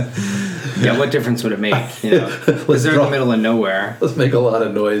 Yeah. What difference would it make? Because they're in the middle of nowhere. Let's make a lot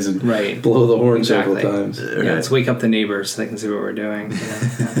of noise and blow the horn several times. Yeah, let's wake up the neighbors so they can see what we're doing.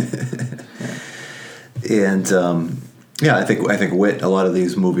 And. Yeah, I think wit. A lot of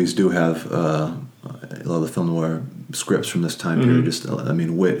these movies do have a lot of the film noir scripts from this time period.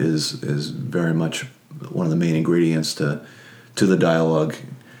 Wit is very much one of the main ingredients to the dialogue.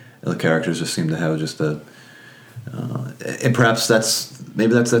 The characters just seem to have just and perhaps that's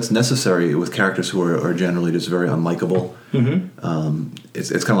necessary with characters who are generally just very unlikable.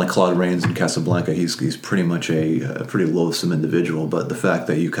 It's kind of like Claude Rains in Casablanca. He's pretty much a pretty loathsome individual, but the fact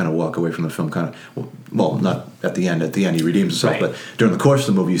that you kind of walk away from the film not at the end. At the end, he redeems himself, but during the course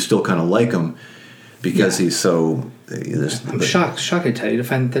of the movie, you still kind of like him because he's so. I'm shocked, I tell you, to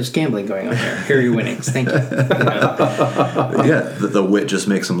find that there's gambling going on here. Here are your winnings. Thank you. Yeah, the wit just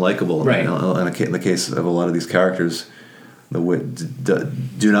makes him likable. Right. And in the case of a lot of these characters, the wit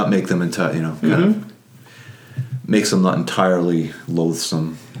do not make them kind of makes them not entirely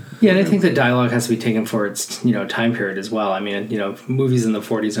loathsome. Yeah, and I think the dialogue has to be taken for its time period as well. I mean, movies in the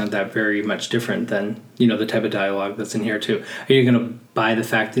 40s aren't that very much different than the type of dialogue that's in here too. Are you going to buy the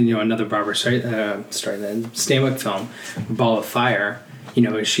fact that another Barbara Stanwyck film, Ball of Fire?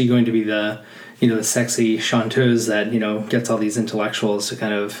 Is she going to be the the sexy chanteuse that gets all these intellectuals to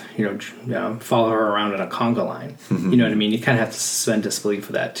kind of follow her around in a conga line? You know what I mean? You kind of have to suspend disbelief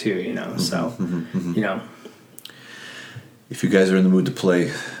for that too. So If you guys are in the mood to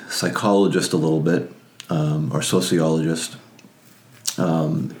play psychologist a little bit, or sociologist,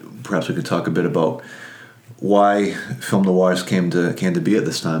 perhaps we could talk a bit about why film noirs came to be at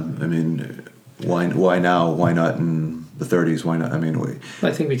this time. I mean, why now? Why not in the 30s. Why not? I mean,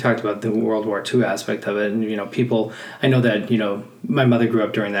 I think we talked about the World War II aspect of it, and people. I know that my mother grew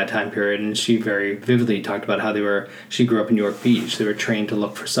up during that time period, and she very vividly talked about how she grew up in York Beach. They were trained to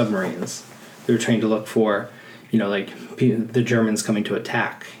look for submarines. They were trained to look for, the Germans coming to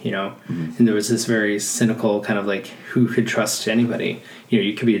attack. And there was this very cynical kind of like, who could trust anybody?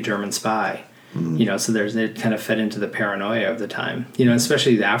 You could be a German spy. So it kind of fed into the paranoia of the time.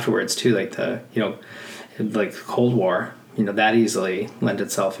 Especially afterwards too, like like Cold War, that easily lent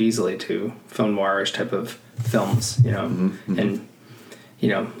itself easily to film noirish type of films, and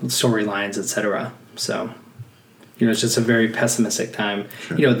storylines, etc. So, it's just a very pessimistic time.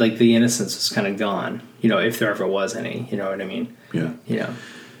 Sure. Like the innocence was kind of gone. If there ever was any. You know what I mean? Yeah.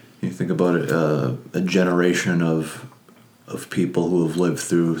 You think about it, a generation of people who have lived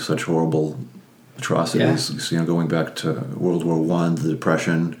through such horrible atrocities. Going back to World War I, the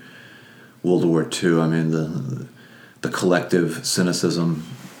Depression, World War II. I mean, the collective cynicism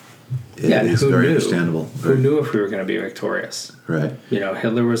is very understandable. Who knew if we were going to be victorious? Right.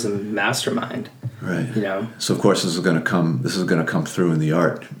 Hitler was a mastermind. Right. So of course this is going to come through in the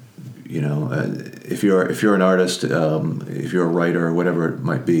art. If you're an artist, if you're a writer or whatever it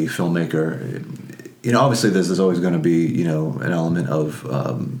might be, filmmaker, obviously there's always going to be an element of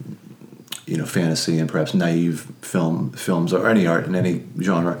fantasy and perhaps naive films or any art in any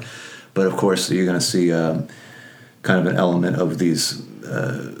genre. But of course, you're going to see kind of an element of these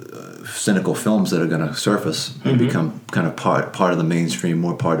cynical films that are going to surface and become kind of part of the mainstream,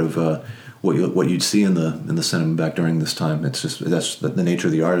 more part of what you'd see in the cinema back during this time. It's just that's the nature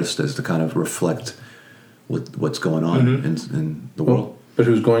of the artist, is to kind of reflect what's going on in the world. But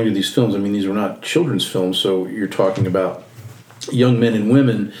who's going to these films? I mean, these were not children's films, so you're talking about young men and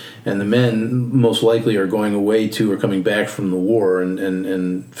women, and the men most likely are going away to or coming back from the war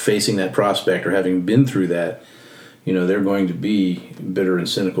and facing that prospect or having been through that. They're going to be bitter and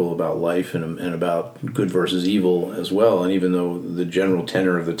cynical about life and about good versus evil as well. And even though the general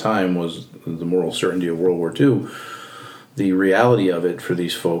tenor of the time was the moral certainty of World War II, the reality of it for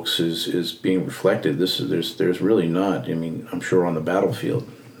these folks is being reflected. There's really not. I mean, I'm sure on the battlefield,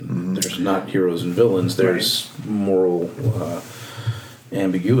 there's not heroes and villains. There's moral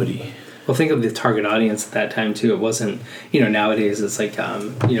ambiguity. Well, think of the target audience at that time too. It wasn't, nowadays it's like,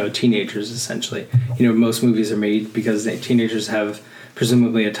 teenagers essentially. Most movies are made because teenagers have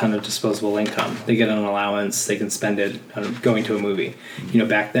presumably a ton of disposable income. They get an allowance, they can spend it on going to a movie.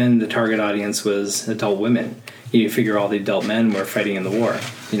 Back then the target audience was adult women. You figure all the adult men were fighting in the war.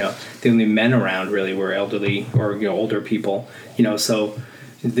 The only men around really were elderly or older people. So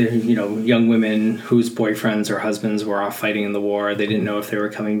the young women whose boyfriends or husbands were off fighting in the war, they didn't know if they were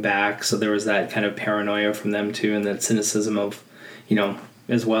coming back, so there was that kind of paranoia from them too, and that cynicism of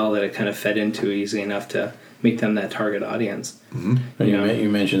as well, that it kind of fed into easily enough to make them that target audience. You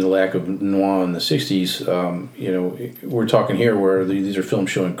mentioned the lack of noir in the 60s. We're talking here where these are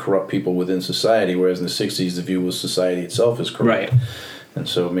films showing corrupt people within society, whereas in the 60s the view was society itself is corrupt. Right. And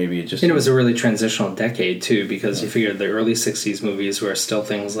so maybe it just... And it was a really transitional decade, too, because you figured the early 60s movies were still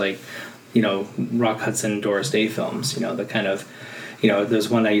things like, Rock Hudson, Doris Day films, the kind of... there's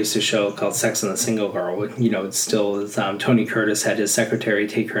one I used to show called Sex and the Single Girl. It's still... Tony Curtis had his secretary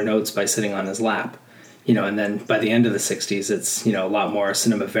take her notes by sitting on his lap. And then by the end of the 60s, it's, a lot more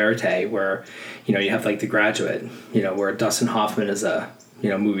cinema verite, where, you have like The Graduate, where Dustin Hoffman is a,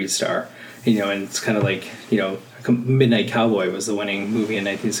 movie star. And it's kind of like, Midnight Cowboy was the winning movie in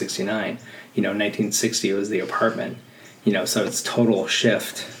 1969. 1960 was The Apartment. So it's total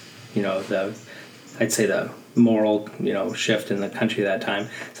shift. I'd say the moral, shift in the country at that time.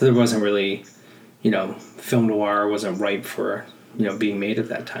 So there wasn't really, film noir wasn't ripe for, being made at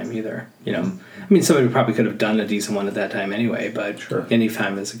that time either. I mean, somebody probably could have done a decent one at that time anyway, but any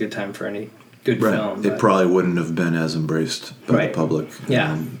time is a good time for any good film. It probably wouldn't have been as embraced by the public.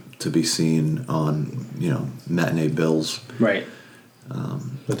 Yeah. To be seen on, matinee bills. Right.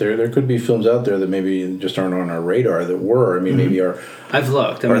 But there could be films out there that maybe just aren't on our radar that were. I mean, maybe I've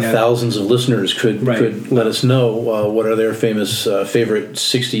looked. Thousands of listeners could let us know what are their famous favorite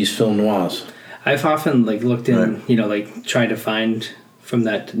 60s film noirs. I've often looked in, tried to find from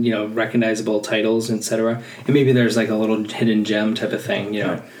that, recognizable titles, etc. And maybe there's a little hidden gem type of thing,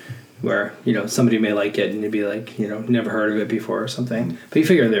 where, somebody may like it and you'd be like, never heard of it before or something. But you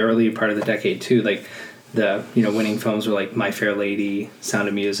figure the early part of the decade too, the, winning films were like My Fair Lady, Sound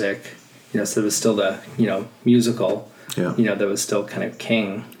of Music, so it was still the, musical, that was still kind of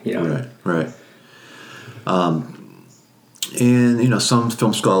king, Right. And, some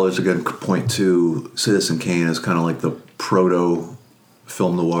film scholars, again, point to Citizen Kane as kind of like the proto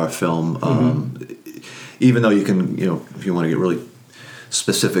film noir film. even though you can, if you want to get really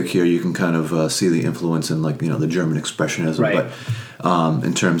specific here, you can kind of see the influence in the German expressionism. Right. But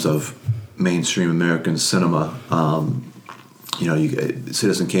in terms of mainstream American cinema,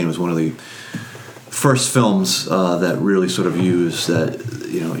 Citizen Kane was one of the first films that really sort of used that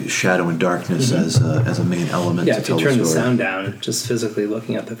shadow and darkness as a main element. Yeah, to if tell you turn the the story. sound down, just physically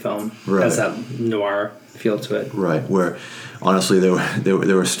looking at the film Right. has that noir feel to it. Right, where honestly there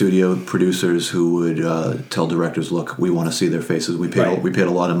were studio producers who would tell directors, "Look, we want to see their faces. We paid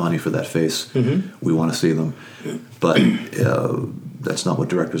a lot of money for that face. We want to see them." But that's not what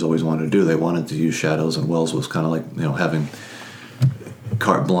directors always wanted to do. They wanted to use shadows, and Wells was kind of like having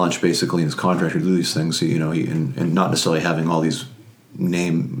carte blanche basically in his contract to do these things. And not necessarily having all these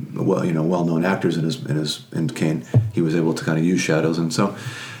well-known actors in Kane. He was able to kind of use shadows, and so.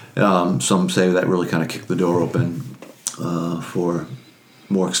 Some say that really kind of kicked the door open for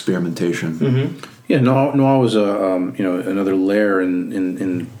more experimentation. Mm-hmm. Yeah, noir was another layer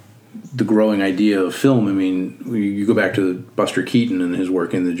in the growing idea of film. I mean, you go back to Buster Keaton and his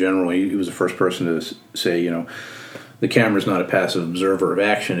work in The General. He was the first person to say, the camera's not a passive observer of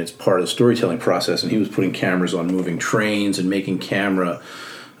action; it's part of the storytelling process. And he was putting cameras on moving trains and making camera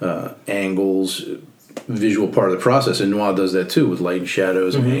angles. Visual part of the process, and noir does that too with light and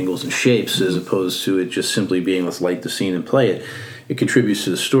shadows and angles and shapes, as opposed to it just simply being let's light the scene and play it. It contributes to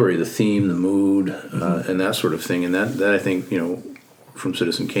the story, the theme, the mood, and that sort of thing. And that I think from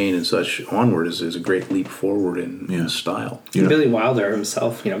Citizen Kane and such onward is a great leap forward in style. And Billy Wilder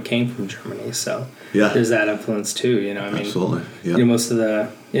himself, came from Germany, so there's that influence too. Absolutely. Yeah. Most of the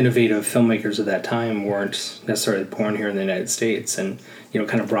innovative filmmakers of that time weren't necessarily born here in the United States, and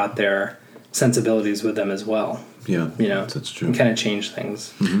kind of brought their sensibilities with them as well. Yeah, that's true. And kind of change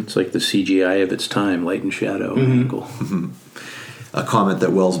things. Mm-hmm. It's like the CGI of its time, light and shadow angle. Mm-hmm. A comment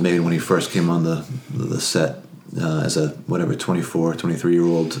that Wells made when he first came on the set as a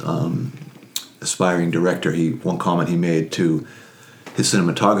 23-year-old aspiring director. One comment he made to his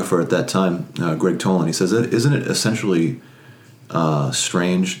cinematographer at that time, Greg Tolan, he says, "Isn't it essentially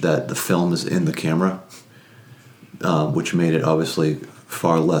strange that the film is in the camera?" Which made it obviously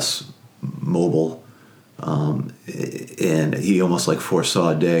far less mobile, and he almost foresaw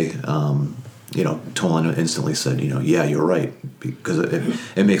a day. Tolan instantly said, "Yeah, you're right," because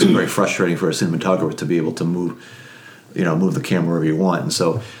it makes it very frustrating for a cinematographer to be able to move the camera wherever you want. And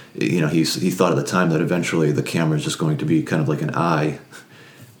so, he thought at the time that eventually the camera is just going to be kind of like an eye,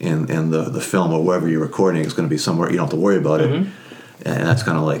 and the film or wherever you're recording is going to be somewhere you don't have to worry about it, and that's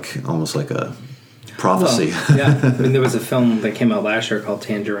kind of almost like a prophecy. Well, yeah, I mean, there was a film that came out last year called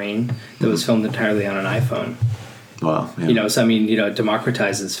Tangerine that was filmed entirely on an iPhone. Wow. Yeah. So I mean, it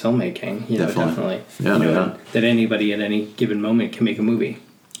democratizes filmmaking. Definitely. Yeah. That anybody at any given moment can make a movie.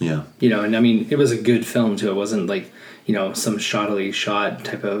 Yeah. And I mean, it was a good film too. It wasn't some shoddily shot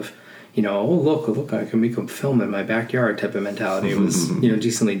type of, oh look, I can make a film in my backyard type of mentality. It was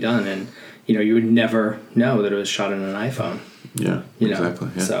decently done, and you would never know that it was shot on an iPhone. Yeah. Exactly.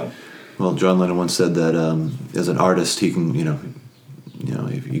 Yeah. So. Well, John Lennon once said that as an artist, he can,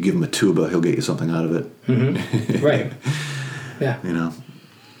 if you give him a tuba, he'll get you something out of it. Mm-hmm. Right. Yeah.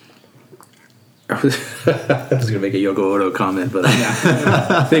 I was going to make a Yoko Ono comment, but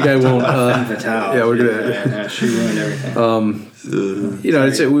I think I won't. We're gonna. She ruined everything.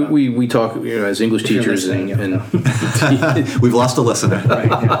 We talk as English teachers and we've lost a listener. Right.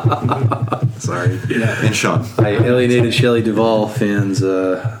 Yeah. Sorry. Yeah. And Sean. I alienated Shelley Duvall fans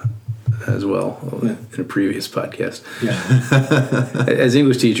as well in a previous podcast. Yeah. As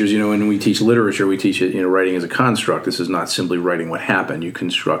English teachers, when we teach literature, we teach it, writing as a construct. This is not simply writing what happened. You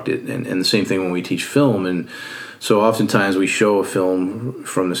construct it. And the same thing when we teach film. And so oftentimes we show a film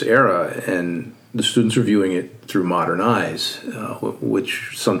from this era and the students are viewing it through modern eyes,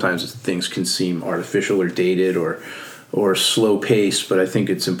 which sometimes things can seem artificial or dated or slow paced. But I think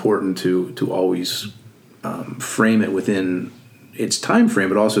it's important to always frame it within its time frame,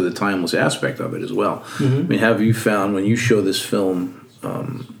 but also the timeless aspect of it as well. Mm-hmm. I mean, have you found when you show this film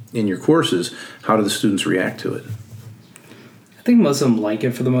in your courses, how do the students react to it? I think most of them like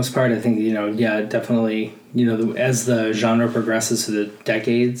it for the most part. I think, definitely, as the genre progresses through the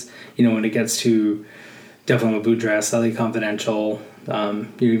decades, when it gets to definitely Boudreaux, LA Confidential,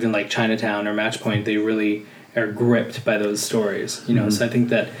 even like Chinatown or Match Point, they really are gripped by those stories, Mm-hmm. So I think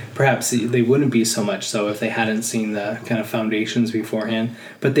that perhaps they wouldn't be so much so if they hadn't seen the kind of foundations beforehand,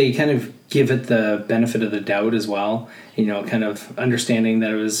 but they kind of give it the benefit of the doubt as well, kind of understanding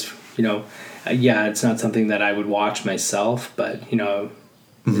that it was, it's not something that I would watch myself, but,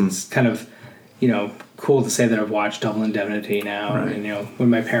 Mm-hmm. it's kind of, cool to say that I've watched Double Indemnity now. Right. And, when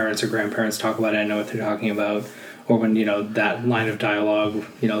my parents or grandparents talk about it, I know what they're talking about. Or when, that line of dialogue,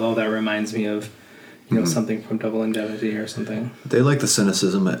 all that reminds me of, something from Double Indemnity or something. They like the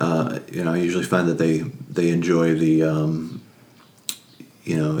cynicism. I usually find that they enjoy the,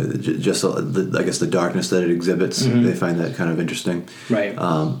 I guess the darkness that it exhibits. Mm-hmm. They find that kind of interesting. Right.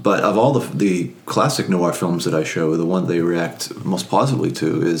 But of all the classic noir films that I show, the one they react most positively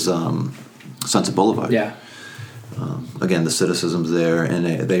to is Sunset Boulevard. Yeah. Again, the cynicism's there, and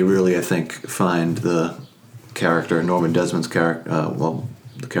they really, I think, find the character, Norman Desmond's character,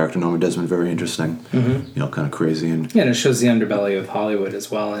 the character Norman Desmond, very interesting. Mm-hmm. Kind of crazy. And it shows the underbelly of Hollywood as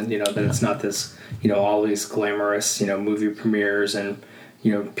well, and, that it's not this, always glamorous, movie premieres and,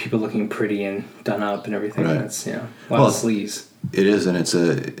 people looking pretty and done up and everything. Right. That's, a lot of sleaze. It is, and it's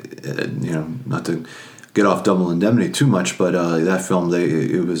not to get off Double Indemnity too much, but that film,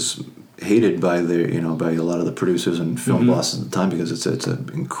 it was hated by by a lot of the producers and film bosses at the time because it's an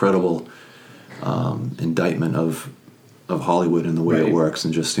incredible indictment of Hollywood and the way it works,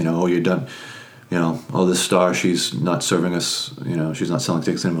 and just you're done. This star, she's not serving us. She's not selling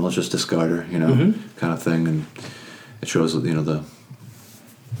tickets anymore. Let's just discard her. Kind of thing, and it shows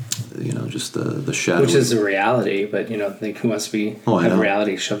just the shadow, which is a reality, but who wants to be have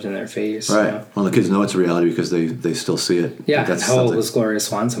reality shoved in their face, right? Well, the kids know it's a reality because they still see it. Yeah, that's how old was Gloria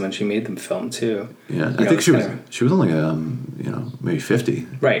Swanson when she made the film too? Yeah, I think she was only maybe 50,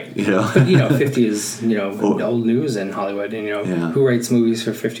 right? But 50 is old news in Hollywood, and who writes movies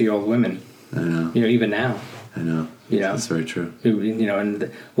for 50-year-old women? I know. Even now. I know. That's very true.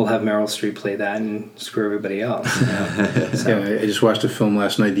 And we'll have Meryl Streep play that and screw everybody else. So. Yeah, I just watched a film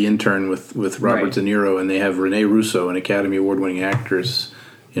last night, The Intern, with Robert De Niro, and they have Renee Russo, an Academy Award-winning actress,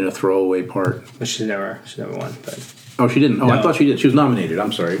 in a throwaway part. But she never won. But oh, she didn't. Oh, no. I thought she did. She was nominated.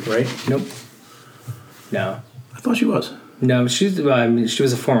 I'm sorry. Right? Nope. No. I thought she was. No, she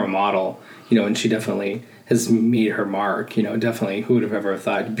was a former model. And she definitely has made her mark. Definitely. Who would have ever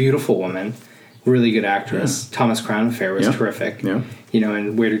thought? Beautiful woman. Really good actress. Yeah. Thomas Crown Affair was terrific. Yeah.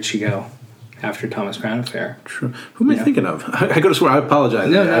 And where did she go after Thomas Crown Affair? True. Who am I thinking of? I could have sworn. I apologize.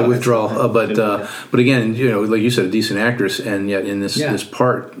 No, I withdraw. But again, like you said, a decent actress, and yet in this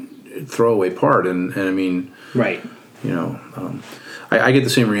part, throwaway part, and I mean, right. I get the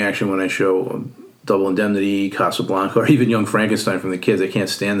same reaction when I show Double Indemnity, Casablanca, or even Young Frankenstein from the kids. They can't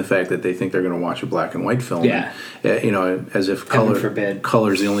stand the fact that they think they're going to watch a black and white film. Yeah. And, as if color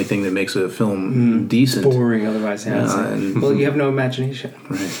is the only thing that makes a film decent. Boring otherwise, well, you have no imagination.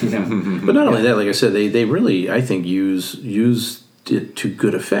 Right. But not only that, like I said, they really, I think, used it to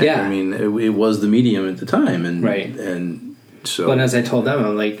good effect. Yeah. I mean, it was the medium at the time. And, right. And so... But as I told them,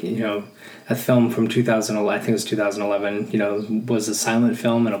 I'm like, a film from 2011, I think it was 2011, was a silent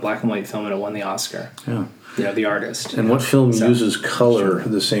film and a black and white film, and it won the Oscar. Yeah. The Artist. And what film uses color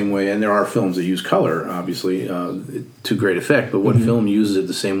the same way? And there are films that use color, obviously, to great effect. But what film uses it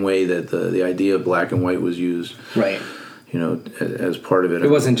the same way that the idea of black and white was used? Right. As part of it. It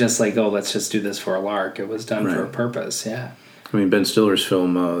wasn't just like, let's just do this for a lark. It was done for a purpose. Yeah. I mean, Ben Stiller's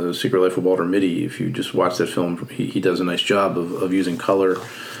film, The Secret Life of Walter Mitty, if you just watch that film, he does a nice job of using color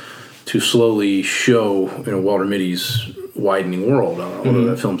to slowly show Walter Mitty's widening world. Although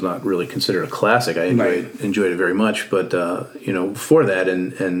that film's not really considered a classic, I enjoyed it very much. But for that,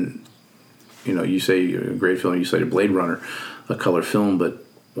 and you say a great film. You cited Blade Runner, a color film. But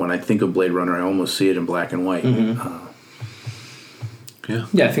when I think of Blade Runner, I almost see it in black and white. Yeah,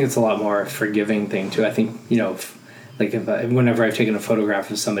 I think it's a lot more forgiving thing too. I think like whenever I've taken a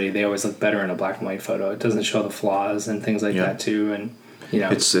photograph of somebody, they always look better in a black and white photo. It doesn't show the flaws and things like that too, and.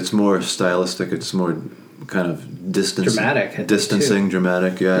 It's more stylistic. It's more kind of dramatic,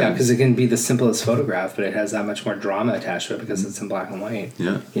 dramatic. Yeah, yeah, because it can be the simplest photograph, but it has that much more drama attached to it because it's in black and white.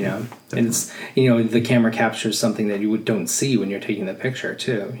 Yeah, definitely. And it's the camera captures something that you don't see when you're taking the picture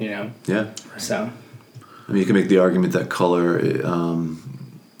too. Yeah. So, I mean, you can make the argument that color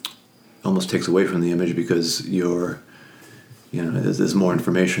almost takes away from the image because there's more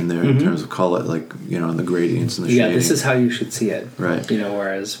information there in terms of color, like, and the gradients and the shading. Yeah, this is how you should see it. Right.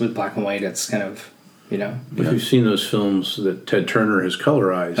 Whereas with black and white, it's kind of, But you've seen those films that Ted Turner has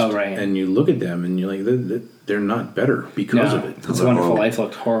colorized. Oh, right. And you look at them and you're like, they're not better because of it. It's a Wonderful Life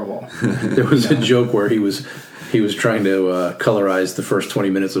looked horrible. There was a joke where he was trying to colorize the first 20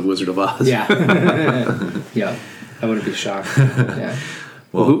 minutes of Wizard of Oz. Yeah. Yeah. I wouldn't be shocked. Yeah.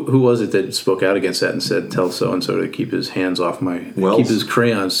 Well, who was it that spoke out against that and said, "Tell so and so to keep his hands off my, Wells? keep his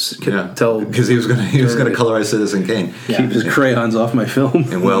crayons, tell because he was going to colorize Citizen Kane. keep his crayons off my film."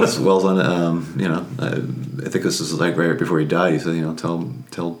 And Wells on I think this is like right before he died. He said,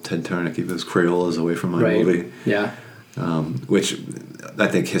 tell Ted Turner to keep his Crayolas away from my movie. Yeah. Which I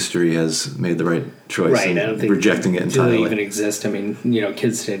think history has made the right choice Right. I don't think rejecting it entirely. Do they even exist? I mean,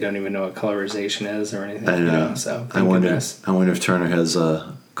 kids today don't even know what colorization is or anything. I know. So I wonder if Turner has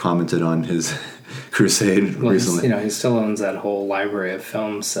commented on his crusade recently. He still owns that whole library of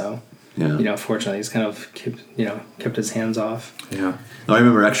films. So Yeah. fortunately, he's kind of kept his hands off. Yeah. No, I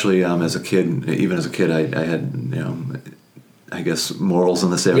remember actually as a kid, I had I guess morals in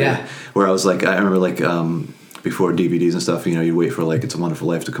this area Yeah. where I was like, I remember like before DVDs and stuff, you wait for like It's a Wonderful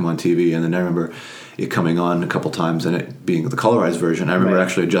Life to come on TV, and then I remember it coming on a couple times and it being the colorized version. I remember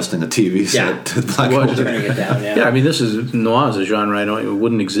actually adjusting the TV set to black and white. Turning it down, Yeah, I mean, noir is a genre it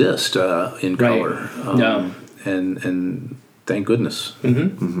wouldn't exist in color. No. And thank goodness.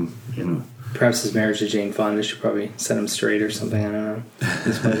 Perhaps his marriage to Jane Fonda should probably set him straight or something. I don't know.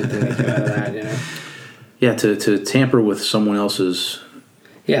 That's one of the things that came out of that. Yeah, to tamper with someone else's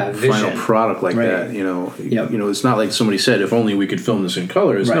vision. final product like that, it's not like somebody said, if only we could film this in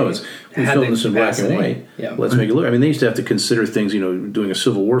colors. No, it's we Had film the this in black and capacity. white. Let's make it look. I mean, they used to have to consider things. Doing a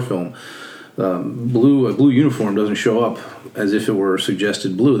Civil War film, a blue uniform doesn't show up as if it were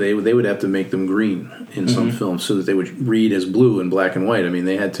suggested blue. They would have to make them green in some films so that they would read as blue in black and white. I mean,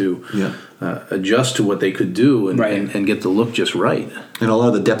 they had to adjust to what they could do and get the look just right. And a lot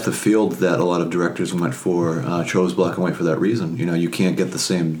of the depth of field that a lot of directors went for chose black and white for that reason. You can't get the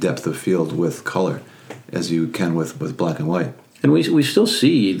same depth of field with color as you can with black and white. And we still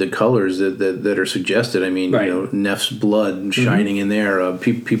see the colors that are suggested. I mean, Neff's blood shining in there.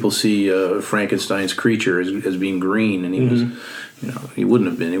 People see Frankenstein's creature as being green, and he was, he wouldn't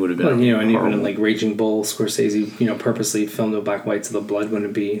have been. It would have been. Well, and even in like Raging Bull, Scorsese, purposely filmed the black and white so the blood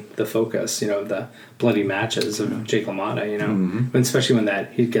wouldn't be the focus. The bloody matches of Jake LaMotta. And especially when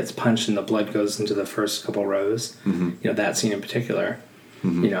he gets punched and the blood goes into the first couple rows. That scene in particular.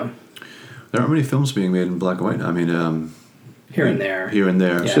 There aren't many films being made in black and white. I mean. Here and there.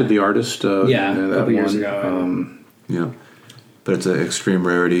 You said The Artist. A couple years ago. But it's an extreme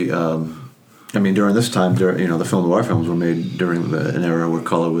rarity. I mean, during this time, the film noir films were made during an era where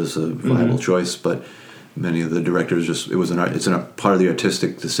color was a viable choice. But many of the directors it's a part of the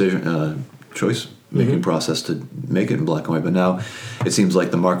artistic decision choice making process to make it in black and white. But now it seems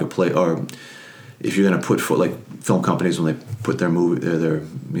like the marketplace, or if you're going to put like film companies when they put their movie,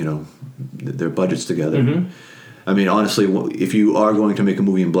 their budgets together. I mean, honestly, if you are going to make a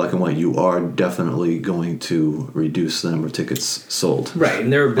movie in black and white, you are definitely going to reduce the number of tickets sold. Right,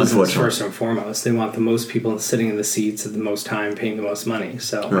 and they're a business first and foremost. They want the most people sitting in the seats at the most time, paying the most money.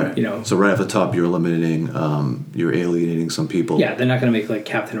 So, So right off the top, you're you're alienating some people. Yeah, they're not going to make like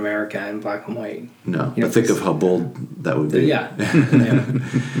Captain America in black and white. No, but think of how bold that would be. Yeah.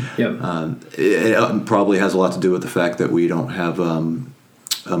 It probably has a lot to do with the fact that we don't have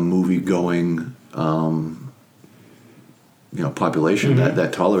a movie-going population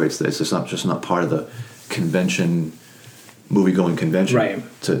that tolerates this. It's not part of the movie-going convention, right?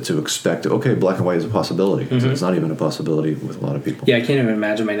 To expect black and white is a possibility. It's not even a possibility with a lot of people. Yeah, I can't even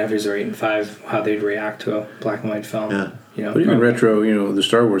imagine my nephews are 8 and 5 how they'd react to a black and white film. Yeah. But even retro, the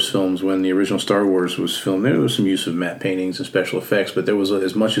Star Wars films, when the original Star Wars was filmed, there was some use of matte paintings and special effects, but there was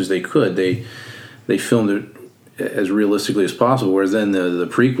as much as they could. They filmed it as realistically as possible, whereas then the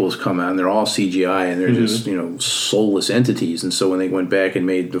prequels come out and they're all CGI and they're just soulless entities. And so when they went back and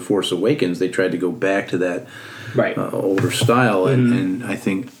made The Force Awakens, they tried to go back to that older style, and I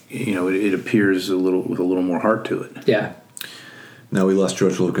think it appears with a little more heart to it. Yeah. Now we lost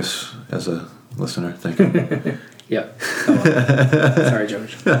George Lucas as a listener. Thank you. Yep. Oh, well. Sorry,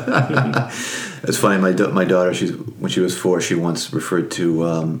 George. It's funny. My daughter, when she was 4, she once referred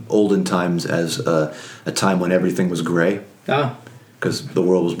to olden times as a time when everything was gray. Oh. Because the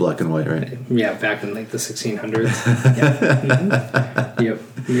world was black and white, right? Yeah, back in like the 1600s. Yep.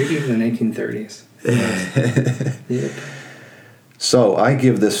 Maybe even the 1930s. Yep. So I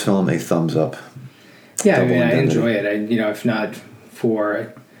give this film a thumbs up. Yeah, I enjoy it. If not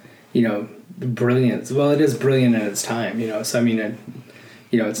for, brilliance. Well, it is brilliant in its time. So I mean,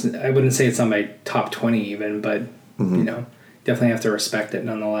 it's. I wouldn't say it's on my top 20 even, but definitely have to respect it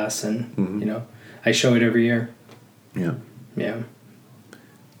nonetheless. And I show it every year. Yeah. Yeah.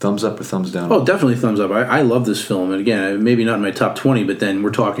 Thumbs up or thumbs down? Oh, definitely thumbs up. I love this film, and again, maybe not in my top 20, but then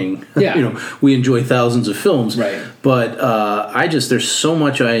we're talking. Yeah. We enjoy thousands of films, right? But there's so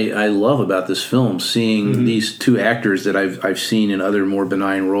much I love about this film. Seeing these two actors that I've seen in other more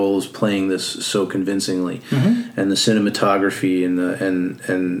benign roles playing this so convincingly, and the cinematography and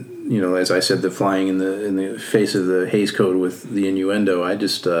as I said, the flying in the face of the Hays Code with the innuendo. I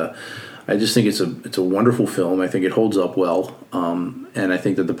just think it's a wonderful film. I think it holds up well, and I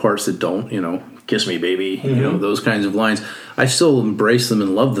think that the parts that don't, kiss me, baby, those kinds of lines, I still embrace them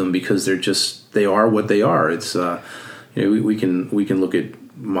and love them because they are what they are. It's we can look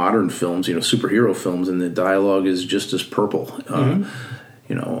at modern films, superhero films, and the dialogue is just as purple, and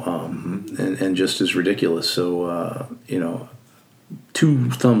just as ridiculous. So two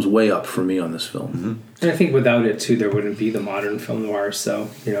thumbs way up for me on this film. And I think without it too, there wouldn't be the modern film noir. So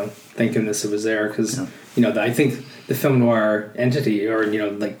thank goodness it was there, because I think the film noir entity, or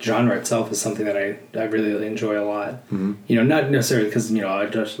like genre itself, is something that I really enjoy a lot. Not necessarily because I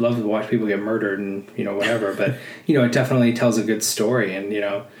just love to watch people get murdered and whatever, but it definitely tells a good story. And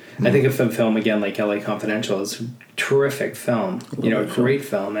I think of a film again like L.A. Confidential is a terrific film, a great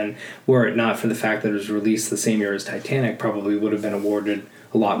film, and were it not for the fact that it was released the same year as Titanic, probably would have been awarded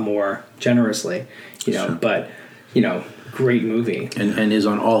a lot more generously. Sure. But great movie, and is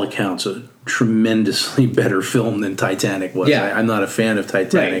on all accounts a tremendously better film than Titanic was. Yeah. I'm not a fan of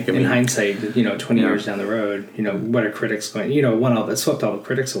Titanic. Right. In hindsight, 20 years down the road, what are critics going? It swept all the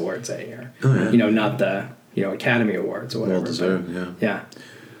critics awards that year. Oh, yeah. Not the Academy Awards or whatever. Well deserved. Yeah. Yeah.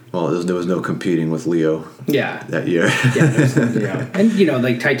 Well, there was no competing with Leo. Yeah. That year. Yeah. And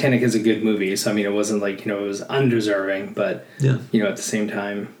like Titanic is a good movie, so it wasn't like it was undeserving, but at the same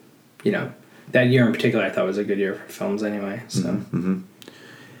time, that year in particular, I thought was a good year for films anyway. So.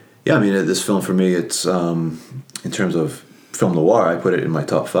 Yeah, this film for me, it's in terms of film noir, I put it in my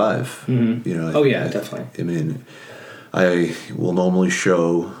top 5. Definitely. I will normally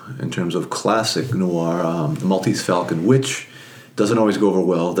show in terms of classic noir, The Maltese Falcon, which doesn't always go over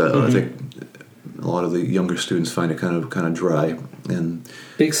well. I think a lot of the younger students find it kind of dry. And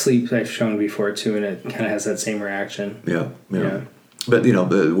Big Sleep I've shown before too, and it kind of has that same reaction. Yeah. But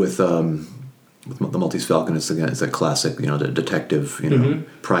with The Maltese Falcon, it's a classic, the detective,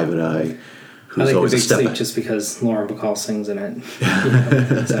 private eye. I like always The Big Sleep just because Lauren Bacall sings in it.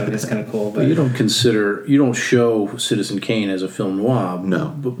 So it's kind of cool. But you don't show Citizen Kane as a film noir.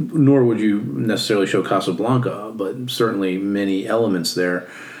 No. Nor would you necessarily show Casablanca, but certainly many elements there.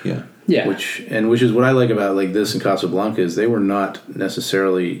 Yeah. Yeah. Which is what I like about like this and Casablanca is they were not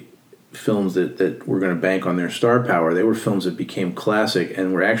necessarily films that were going to bank on their star power. They were films that became classic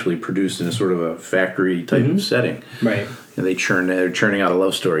and were actually produced in a sort of a factory type of setting. Right. And they're churning out a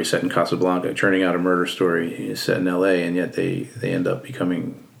love story set in Casablanca, churning out a murder story set in L.A., and yet they end up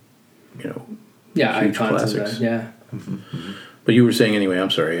becoming, huge classics. But you were saying anyway. I'm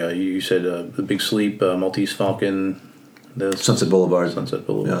sorry. You said The Big Sleep, Maltese Falcon, the Sunset Boulevard.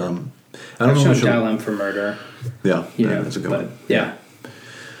 I've shown Dial M for Murder. Yeah, that's a good one. Yeah.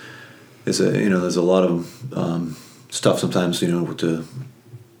 There's a lot of stuff sometimes, to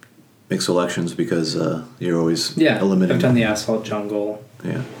make selections because you're always eliminating. I've done The Asphalt Jungle.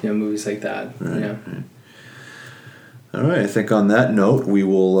 Yeah. Movies like that. Right. Yeah. Right. All right. I think on that note, we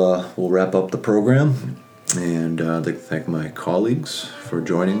will we'll wrap up the program, and I'd like to thank my colleagues for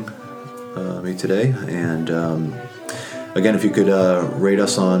joining me today. And again, if you could rate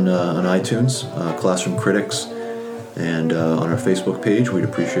us on iTunes, Classroom Critics. And on our Facebook page, we'd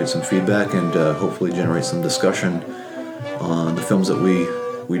appreciate some feedback and hopefully generate some discussion on the films that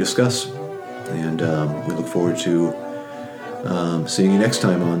we discuss. And we look forward to seeing you next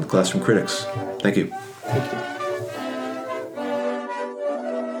time on Classroom Critics. Thank you. Thank you.